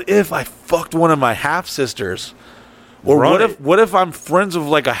like, what if I fucked one of my half sisters? Or what if I'm friends with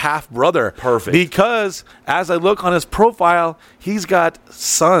like a half brother? Perfect. Because as I look on his profile, he's got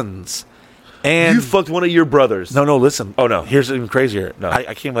sons. And you fucked one of your brothers. No, listen. Oh no. Here's even crazier. No.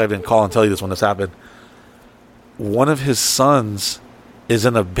 I can't believe I didn't call and tell you this when this happened. One of his sons is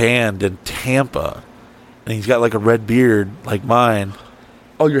in a band in Tampa, and he's got like a red beard like mine.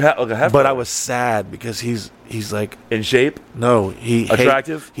 Oh, you're like a half. But I was sad because he's like in shape. No, he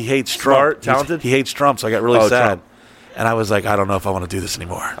attractive. He hates Trump. Talented. He hates Trump, so I got really sad. Trump. And I was like, I don't know if I want to do this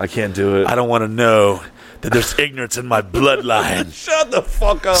anymore. I can't do it. I don't want to know that there's ignorance in my bloodline. Shut the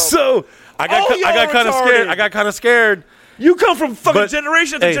fuck up. So I got kind of scared. I got kind of scared. You come from fucking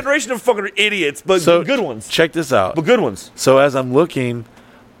generation after generation of fucking idiots, but good ones. Check this out. But good ones. So as I'm looking,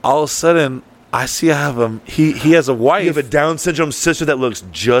 all of a sudden I see I have him. He has a wife. You have a Down syndrome sister that looks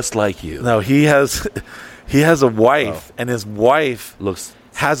just like you. No, he has a wife, and his wife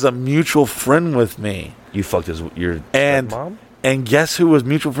has a mutual friend with me. You fucked your mom? And guess who was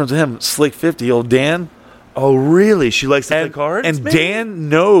mutual friends with him? Slick 50, old Dan. Oh, really? She likes to play cards? And maybe? Dan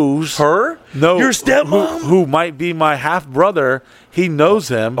knows her? No. Your stepmom? Who might be my half-brother. He knows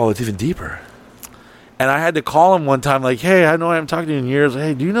him. Oh, it's even deeper. And I had to call him one time, like, hey, I know I haven't talked to you in years.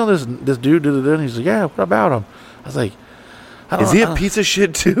 Hey, do you know this dude? And he's like, yeah, what about him? I was like, is he a piece of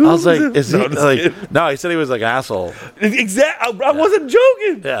shit too? I was like, is he like? No, he said he was like an asshole. Exactly. I wasn't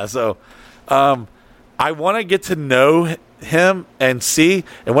joking. Yeah. So, I want to get to know him and see.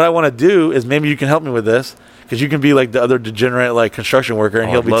 And what I want to do is maybe you can help me with this, because you can be like the other degenerate like construction worker, and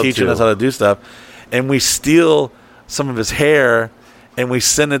he'll be teaching us how to do stuff. And we steal some of his hair, and we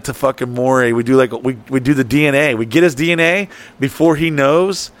send it to fucking Maury. We do like we do the DNA. We get his DNA before he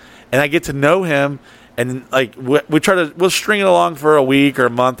knows, and I get to know him. And like we'll string it along for a week or a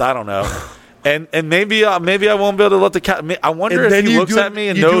month. I don't know. And maybe I won't be able to let the cat. I wonder if he looks at me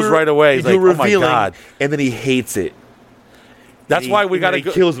and knows right away. He's like, oh my God. And then he hates it. That's why we got to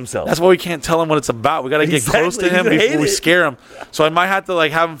go. Kills himself. That's why we can't tell him what it's about. We got to get close to him before we scare him. So I might have to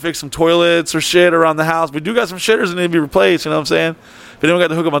like have him fix some toilets or shit around the house. We do got some shitters that need to be replaced. You know what I'm saying? If anyone got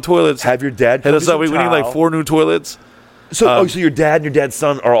to hook up on toilets, have your dad hit us up. We need like 4 new toilets. So so your dad and your dad's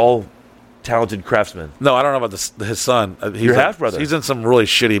son are all talented craftsmen. No, I don't know about his son. He's your half brother. He's in some really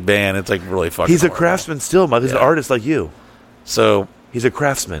shitty band. It's like really fucking. He's a craftsman still, Mike. He's an artist like you. So he's a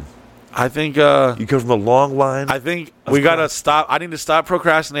craftsman. I think you come from a long line. I think we gotta stop. I need to stop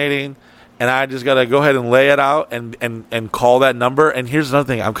procrastinating, and I just gotta go ahead and lay it out and call that number. And here's another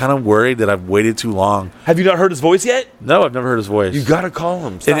thing: I'm kind of worried that I've waited too long. Have you not heard his voice yet? No, I've never heard his voice. You gotta call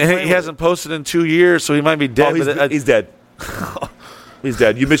him. And he hasn't posted in 2 years, so he might be dead. Oh, he's dead. He's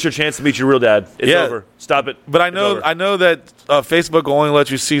dead. You missed your chance to meet your real dad. It's over. Stop it. But I know that Facebook will only let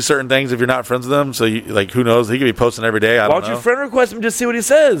you see certain things if you're not friends with them. So, who knows? He could be posting every day. Why don't you friend request him and just see what he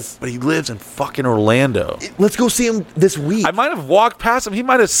says? But he lives in fucking Orlando. Let's go see him this week. I might have walked past him. He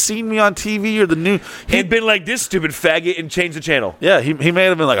might have seen me on TV or the news. He'd been like, this stupid faggot, and changed the channel. Yeah, he may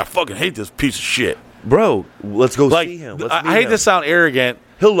have been like, I fucking hate this piece of shit. Bro, let's go see him. I hate to sound arrogant.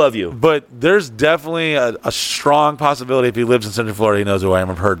 He'll love you. But there's definitely a strong possibility if he lives in Central Florida, he knows who I am.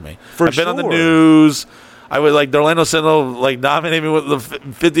 I've heard me. I've been on the news. I would like the Orlando Sentinel nominate me with the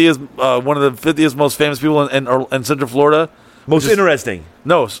 50th, one of the 50th most famous people in Central Florida. Most interesting.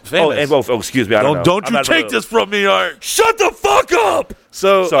 No, famous. Excuse me. I don't know. Don't you take this from me, Art. Shut the fuck up.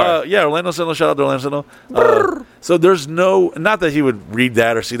 So, Orlando Sentinel. Shout out to Orlando Sentinel. So there's not that he would read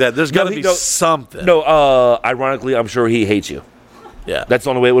that or see that. There's got to be something. No, ironically, I'm sure he hates you. Yeah. That's the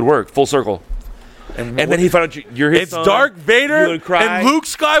only way it would work. Full circle. And then he found out you're his son. It's Darth Vader and Luke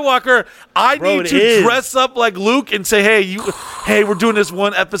Skywalker. I need to dress up like Luke and say, hey, we're doing this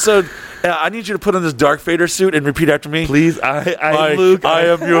one episode. I need you to put on this Darth Vader suit and repeat after me. Please, Luke. I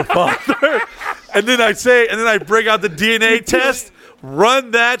am your father. And then I bring out the DNA test. Run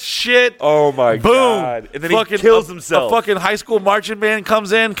that shit. Oh my God. And then he kills himself. A fucking high school marching band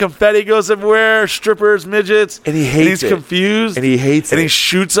comes in, confetti goes everywhere, strippers, midgets. And he hates it. He's confused. And he hates it. And he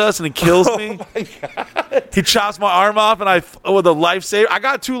shoots us and he kills me. Oh my God. He chops my arm off and with a lifesaver. I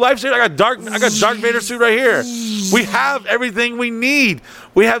got 2 lifesavers. I got Darth Vader suit right here. We have everything we need.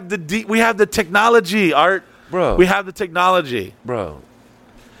 We have the technology, Art. Bro. We have the technology. Bro.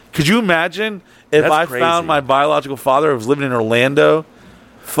 Could you imagine if I found my biological father who was living in Orlando?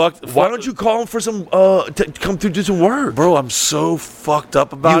 Why don't you call him for some to come through do some work, bro? I'm so fucked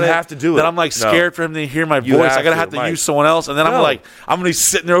up about it. You have to do it. That I'm like scared for him to hear my voice. I gotta have to use someone else, and then I'm gonna be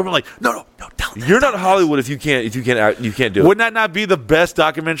sitting there, like, no, tell me. You're not Hollywood if you can't do it. Wouldn't that not be the best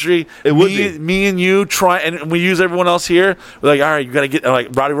documentary? It would be. Me and you try, and we use everyone else here. We're like, all right, you gotta get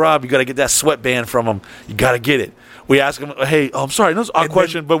Roddy Rob. You gotta get that sweatband from him. You gotta get it. We ask them, hey, I'm sorry, that's a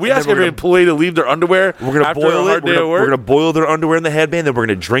question, but we ask every employee to leave their underwear. We're going to boil it. We're going to boil their underwear in the headband, then we're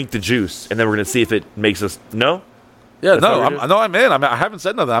going to drink the juice, and then we're going to see if it makes us, no? Yeah, I'm in. I haven't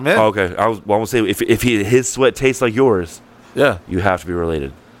said nothing. I'm in. Oh, okay. I was going to say, if his sweat tastes like yours, you have to be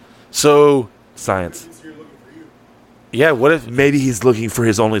related. So. Science. Yeah, what if. Maybe he's looking for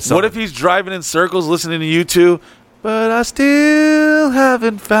his only son. What if he's driving in circles listening to you two? But I still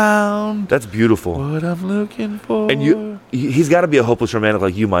haven't found. That's beautiful. What I'm looking for. And he's got to be a hopeless romantic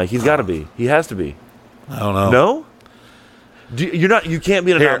like you, Mike. He's got to be. He has to be. I don't know. No? You can't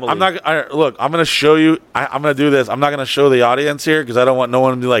be an anomaly. Look, I'm going to show you. I'm going to do this. I'm not going to show the audience here because I don't want no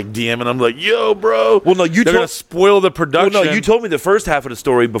one to be like DMing them like, yo, bro. Well, no, they're going to spoil the production. Well, no, you told me the first half of the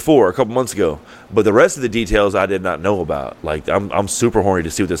story before, a couple months ago. But the rest of the details I did not know about. Like, I'm super horny to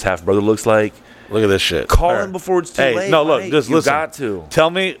see what this half brother looks like. Look at this shit. Call him before it's too late. No, look, just listen. You got to. Tell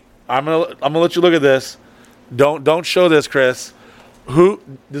me. I'm gonna let you look at this. Don't show this, Chris. Who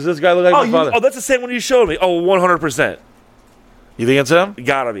does this guy look like? My father? That's the same one you showed me. Oh, 100%. You think it's him?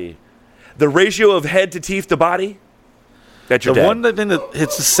 Gotta be. The ratio of head to teeth to body. That's your dad. The one that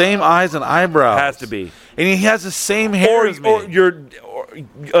it's the same eyes and eyebrows. Has to be. And he has the same hair as me. Or your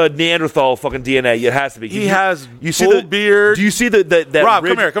Neanderthal fucking DNA. It has to be. He has full beard. Do you see that Rob,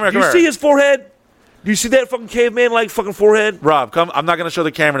 ridge? come here. Do you see his forehead? Do you see that fucking caveman-like fucking forehead? Rob, come. I'm not going to show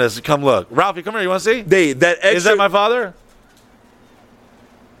the camera this. Come look. Ralphie, come here. You want to see? Is that my father?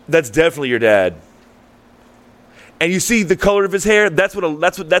 That's definitely your dad. And you see the color of his hair? That's what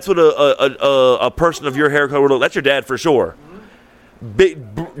a person of your hair color would look. That's your dad for sure.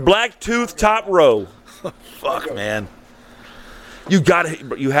 Big black tooth, top row. Fuck, man. You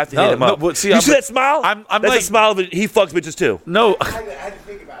have to hit him up. But see that smile? I'm That's like, a smile that he fucks bitches too. No. I had to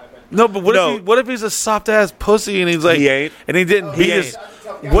think about it. No, but what if he's a soft ass pussy and he's like, he ain't, and he didn't beat his.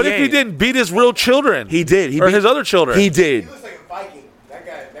 What if he didn't beat his real children? He did. Or his other children. He did. He looks like a Viking.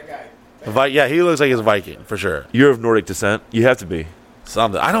 That Yeah, guy. he looks like he's a Viking for sure. You're of Nordic descent. You have to be.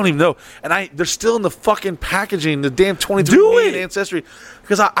 Something. I don't even know. And they're still in the fucking packaging, the damn 23andMe ancestry.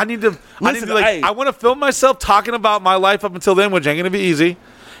 Because I need to. I want to film myself talking about my life up until then, which ain't going to be easy.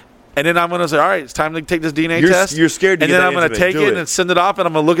 And then I'm going to say, all right, it's time to take this DNA test. You're scared to and get then that I'm going to take it and send it off, and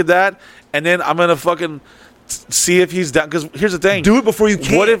I'm going to look at that, and then I'm going to fucking see if he's down. Because here's the thing. Do it before you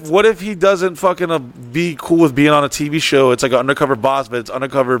can. What if he doesn't fucking be cool with being on a TV show? It's like an undercover boss, but it's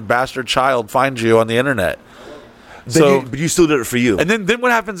undercover bastard child finds you on the internet. But you still did it for you. And then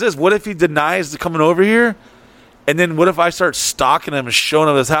what happens is, what if he denies coming over here? And then what if I start stalking him and showing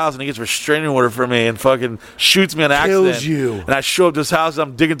him his house and he gets a restraining order for me and fucking shoots me on accident? Kills you. And I show up to his house and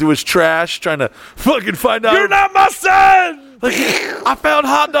I'm digging through his trash trying to fucking find out. You're not my son! Like, I found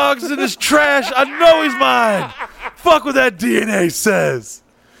hot dogs in his trash. I know he's mine. Fuck what that DNA says.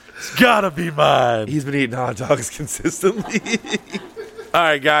 It's gotta be mine. He's been eating hot dogs consistently. All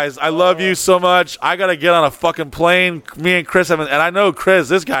right, guys. I love you so much. I gotta get on a fucking plane. Me and Chris haven't, and I know Chris,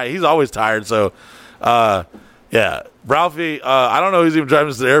 this guy, he's always tired, so yeah, Ralphie, I don't know who's even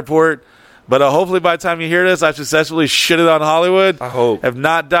driving us to the airport, but hopefully by the time you hear this, I've successfully shitted on Hollywood. I hope. Have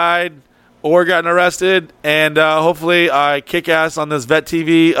not died or gotten arrested, and hopefully I kick ass on this Vet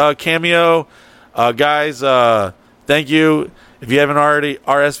TV cameo. Guys, thank you. If you haven't already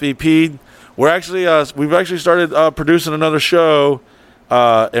RSVP'd, we've actually started producing another show.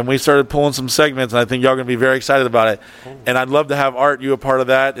 And we started pulling some segments, and I think y'all are going to be very excited about it. And I'd love to have Art, you a part of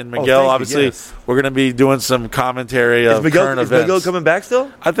that, and Miguel, obviously. We're going to be doing some commentary of current events. Is Miguel coming back still?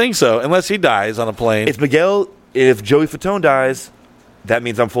 I think so, unless he dies on a plane. If Joey Fatone dies, that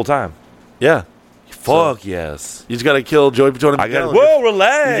means I'm full-time. Yeah. Fuck yes. You just got to kill Joey Fatone. Whoa,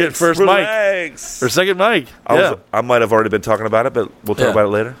 relax. You get first mic. Or second mic. I might have already been talking about it, but we'll talk about it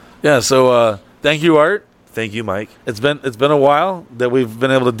later. Yeah, so thank you, Art. Thank you, Mike. It's been a while that we've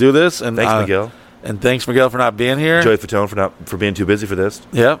been able to do this. And thanks, Miguel. And thanks, Miguel, for not being here. Joey Fatone for being too busy for this.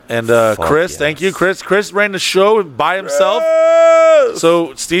 Yeah, and Chris, thank you. Chris ran the show by himself. Yes!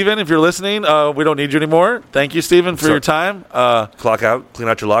 So, Steven, if you're listening, we don't need you anymore. Thank you, Steven, for your time. Clock out. Clean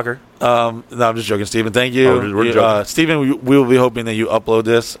out your locker. No, I'm just joking, Steven. Thank you. Steven, we will be hoping that you upload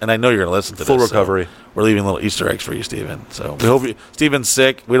this, and I know you're going to listen to Full this. recovery. So we're leaving little Easter eggs for you, Steven. So we hope Steven's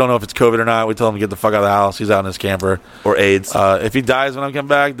sick. We don't know if it's COVID or not. We told him to get the fuck out of the house. He's out in his camper. Or AIDS. If he dies when I come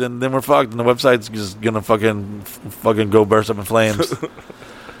back, then we're fucked, and the website's just going to fucking go burst up in flames.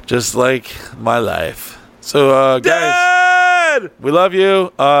 Just like my life. So, guys, we love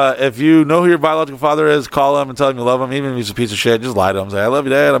you. If you know who your biological father is, call him and tell him you love him. Even if he's a piece of shit, just lie to him. Say, I love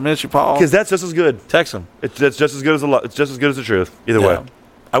you, Dad. I miss you, Paul. Because that's just as good. Text him. It's just as good as it's just as good as the truth. Either way.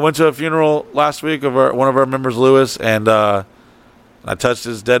 I went to a funeral last week of one of our members, Lewis, and I touched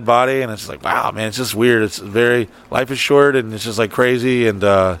his dead body, and it's just like, wow, man, it's just weird. It's life is short, and it's just like crazy, and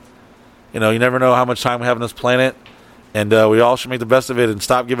you never know how much time we have on this planet, and we all should make the best of it and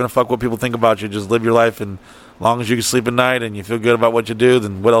stop giving a fuck what people think about you. Just live your life, and as long as you can sleep at night and you feel good about what you do,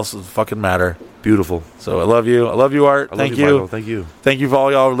 then what else does fucking matter? Beautiful. So I love you. I love you, Art. Thank you. Michael. Thank you. Thank you for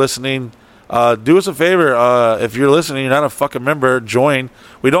all y'all listening. Do us a favor. If you're listening, you're not a fucking member, join.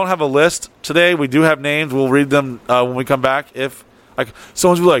 We don't have a list today. We do have names. We'll read them when we come back. If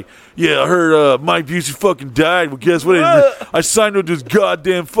someone's like, yeah, I heard Mike Busey fucking died. Well, guess what? I signed up to this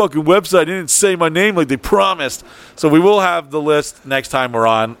goddamn fucking website. They didn't say my name like they promised. So we will have the list next time we're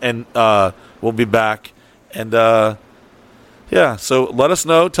on, and we'll be back. And yeah, so let us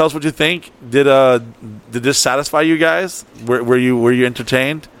know. Tell us what you think. Did this satisfy you guys? Were you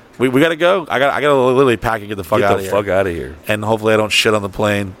entertained? We gotta go. I gotta literally pack and get the fuck out of here. Get the fuck out of here. And hopefully I don't shit on the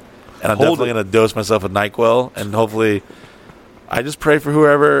plane. And I'm definitely gonna dose myself with NyQuil. And hopefully, I just pray for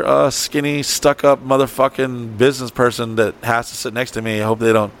whoever skinny, stuck up motherfucking business person that has to sit next to me. I hope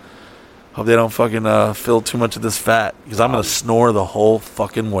they don't fucking feel too much of this fat, because I'm gonna snore the whole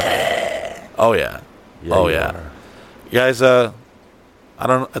fucking way. Oh yeah. You guys, I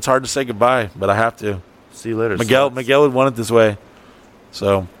don't. It's hard to say goodbye, but I have to. See you later. Miguel would want it this way.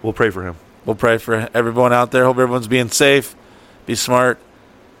 So we'll pray for him. We'll pray for everyone out there. Hope everyone's being safe. Be smart.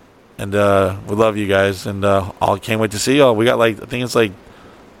 And we love you guys. And I can't wait to see y'all. We got I think it's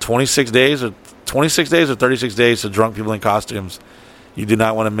 26 days or 36 days to Drunk People in Costumes. You do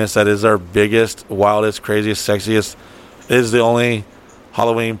not want to miss that. It is our biggest, wildest, craziest, sexiest. It is the only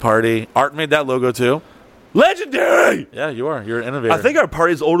Halloween party. Art made that logo too. Legendary! Yeah, you are. You're an innovator. I think our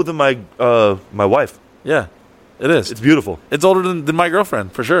party is older than my wife. Yeah. It is. It's beautiful. It's older than my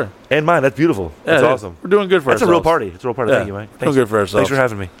girlfriend, for sure. And mine. That's beautiful. That's awesome. We're doing good for ourselves. It's a real party. It's a real party. Yeah. Thank you, Mike. Doing good for ourselves. Thanks for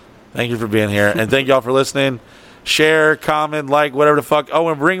having me. Thank you for being here. And thank y'all for listening. Share, comment, like, whatever the fuck. Oh,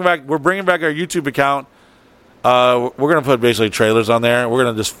 we're bringing back our YouTube account. We're going to put basically trailers on there. We're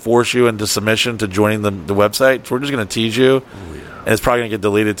going to just force you into submission to joining the website. So we're just going to tease you. Oh, yeah. And it's probably going to get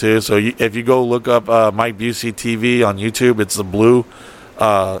deleted too. So if you go look up Mike Busey TV on YouTube, it's the blue.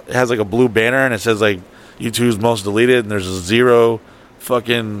 It has a blue banner, and it says YouTube's most deleted, and there's 0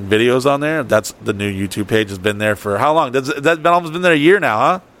 fucking videos on there. That's the new YouTube page. Has been there for how long? That's almost been there a year now,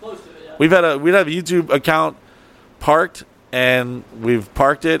 huh? Close to it, yeah. We'd have a YouTube account parked, and we've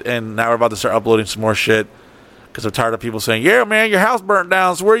parked it, and now we're about to start uploading some more shit because I'm tired of people saying, "Yeah, man, your house burnt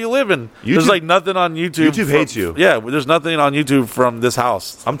down. So where are you living?" YouTube, there's nothing on YouTube. YouTube hates you. Yeah, there's nothing on YouTube from this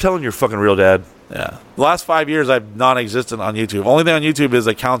house. I'm telling your fucking real dad. Yeah, the last 5 years I've non-existent on YouTube. Only thing on YouTube is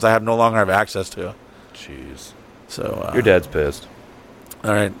accounts I no longer have access to. Jeez. So your dad's pissed.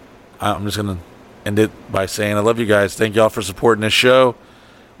 All right, I'm just gonna end it by saying I love you guys. Thank y'all for supporting this show.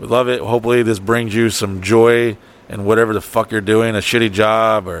 We love it. Hopefully this brings you some joy in whatever the fuck you're doing, a shitty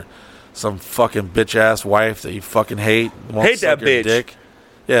job or some fucking bitch ass wife that you fucking hate. Hate that bitch. Dick.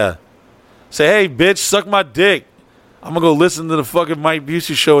 Yeah. Say, hey bitch, suck my dick. I'm gonna go listen to the fucking Mike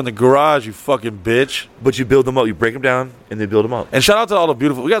Busey show in the garage, you fucking bitch. But you build them up. You break them down and they build them up. And shout out to all the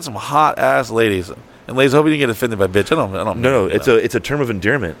beautiful. We got some hot ass ladies. And ladies, I hope you didn't get offended by bitch. I don't. No, it's a term of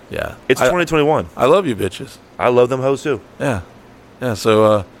endearment. Yeah, it's 2021. I love you, bitches. I love them hoes too. Yeah.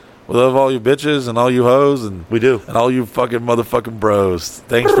 So we love all you bitches and all you hoes, and we do, and all you fucking motherfucking bros.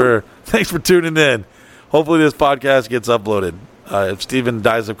 Thanks for tuning in. Hopefully this podcast gets uploaded. If Steven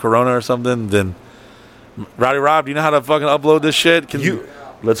dies of corona or something, then Rowdy Rob, do you know how to fucking upload this shit?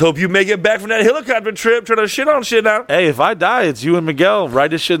 Let's hope you make it back from that helicopter trip trying to shit on shit now. Hey, if I die, it's you and Miguel. Ride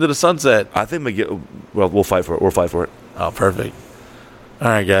this shit into the sunset. I think Miguel. Well, we'll fight for it. We'll fight for it. Oh, perfect. All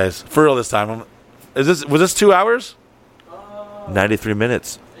right, guys. For real this time. Was this 2 hours? 93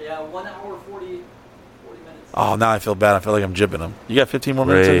 minutes. Yeah, 1 hour 40 minutes. Oh, now I feel bad. I feel like I'm jipping them. You got 15 more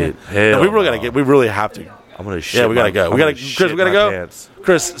minutes in Hell no, we really gotta we really have to. I'm gonna shit. Yeah, we gotta go. Chris, we gotta go. Pants.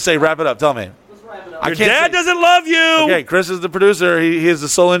 Chris, say wrap it up. Tell me. Let's wrap it up. Your dad doesn't love you. Okay, Chris is the producer. He is the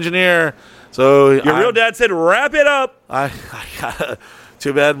sole engineer. So your real dad said wrap it up. I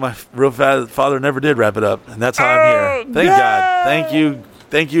too bad my real father never did wrap it up, and that's how I'm here. Thank God.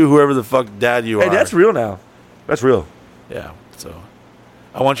 Thank you, whoever the fuck dad you are. Hey, that's real now. That's real. Yeah. So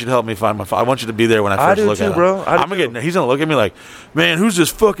I want you to help me find my father. I want you to be there when I first look at him. Bro. He's gonna look at me like, man, who's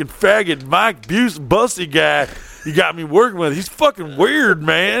this fucking faggot Mike Busey guy you got me working with? He's fucking weird,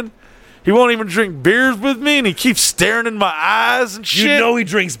 man. He won't even drink beers with me, and he keeps staring in my eyes and shit. You know he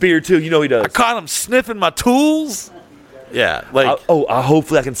drinks beer too. You know he does. I caught him sniffing my tools. Yeah, like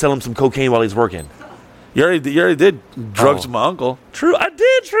hopefully I can sell him some cocaine while he's working. You already did drugs with my uncle. True, I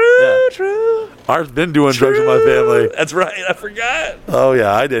did. True. I've been doing drugs with my family. That's right. I forgot. Oh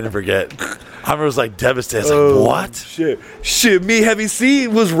yeah, I didn't forget. I was like devastated. I was like, what? Shit. Me, Heavy C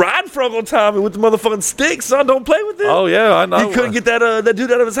was riding for Uncle Tommy with the motherfucking stick. Son, don't play with it. Oh yeah, I know. He couldn't get that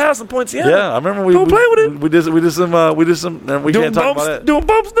dude out of his house in Poinciana. Yeah, I remember we don't play with it. We did some. We can't talk about it. Doing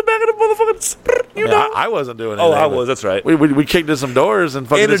bumps in the back of the motherfucking. You know. I wasn't doing it. Oh, I was. That's right. We kicked in some doors and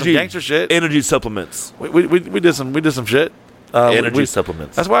fucking did some gangster shit. Energy supplements. We did some shit. Energy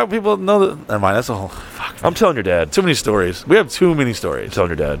supplements. That's why people know that. Never mind. That's a whole. Fuck. I'm telling your dad. Too many stories. We have too many stories. I'm telling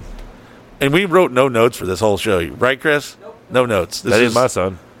your dad. And we wrote no notes for this whole show, right, Chris? Nope. No notes. That is my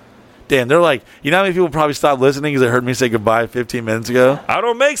son. Damn, they're like, you know how many people probably stopped listening because they heard me say goodbye 15 minutes ago? I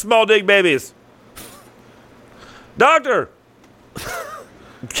don't make small dick babies. Doctor!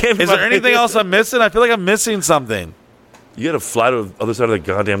 Is there anything else I'm missing? I feel like I'm missing something. You gotta fly to the other side of the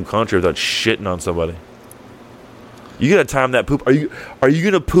goddamn country without shitting on somebody. You gotta time that poop. Are you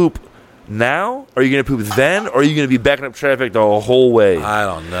gonna poop now? Are you going to poop then? Or are you going to be backing up traffic the whole way? I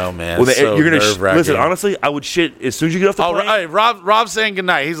don't know, man. Well, you're going to listen. Honestly, I would shit as soon as you get off the plane. Right, Rob's saying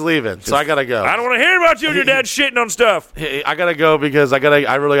goodnight. He's leaving, so I gotta go. I don't want to hear about you and your dad shitting on stuff. I gotta go because I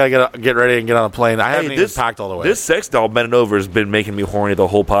really gotta get ready and get on a plane. I haven't even packed all the way. This sex doll bending over has been making me horny the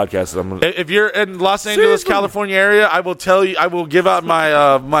whole podcast. If you're in Los Angeles, California area, I will tell you. I will give out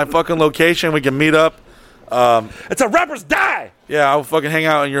my my fucking location. We can meet up. It's a rapper's die. Yeah, I'll fucking hang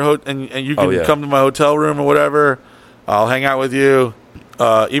out in your and you can come to my hotel room or whatever. I'll hang out with you.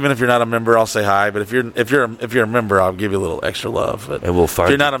 Even if you're not a member, I'll say hi. But if you're a member, I'll give you a little extra love. But and we'll find.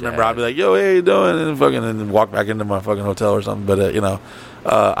 If you're not a member, I'll be like, yo, hey, how you doing? And walk back into my fucking hotel or something. But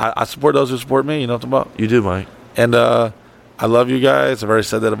I support those who support me. You know what I'm talking about? You do, Mike. And I love you guys. I've already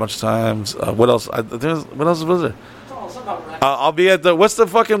said that a bunch of times. What else? What else was there? I'll be at what's the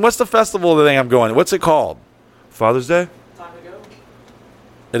festival thing I'm going? What's it called? Father's Day? Time to go.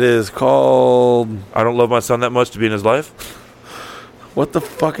 It is called I Don't Love My Son That Much to Be in His Life. What the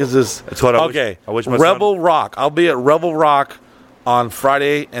fuck is this? It's what I wish my Rebel son... Rock. I'll be at Rebel Rock on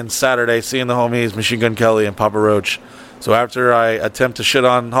Friday and Saturday seeing the homies Machine Gun Kelly and Papa Roach. So after I attempt to shit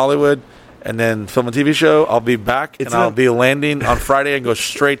on Hollywood and then film a TV show, I'll be back I'll be landing on Friday and go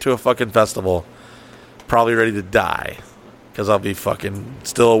straight to a fucking festival. Probably ready to die because I'll be fucking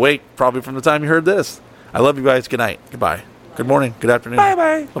still awake probably from the time you heard this. I love you guys. Good night. Goodbye. Good morning. Good afternoon.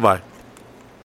 Bye-bye. Bye-bye.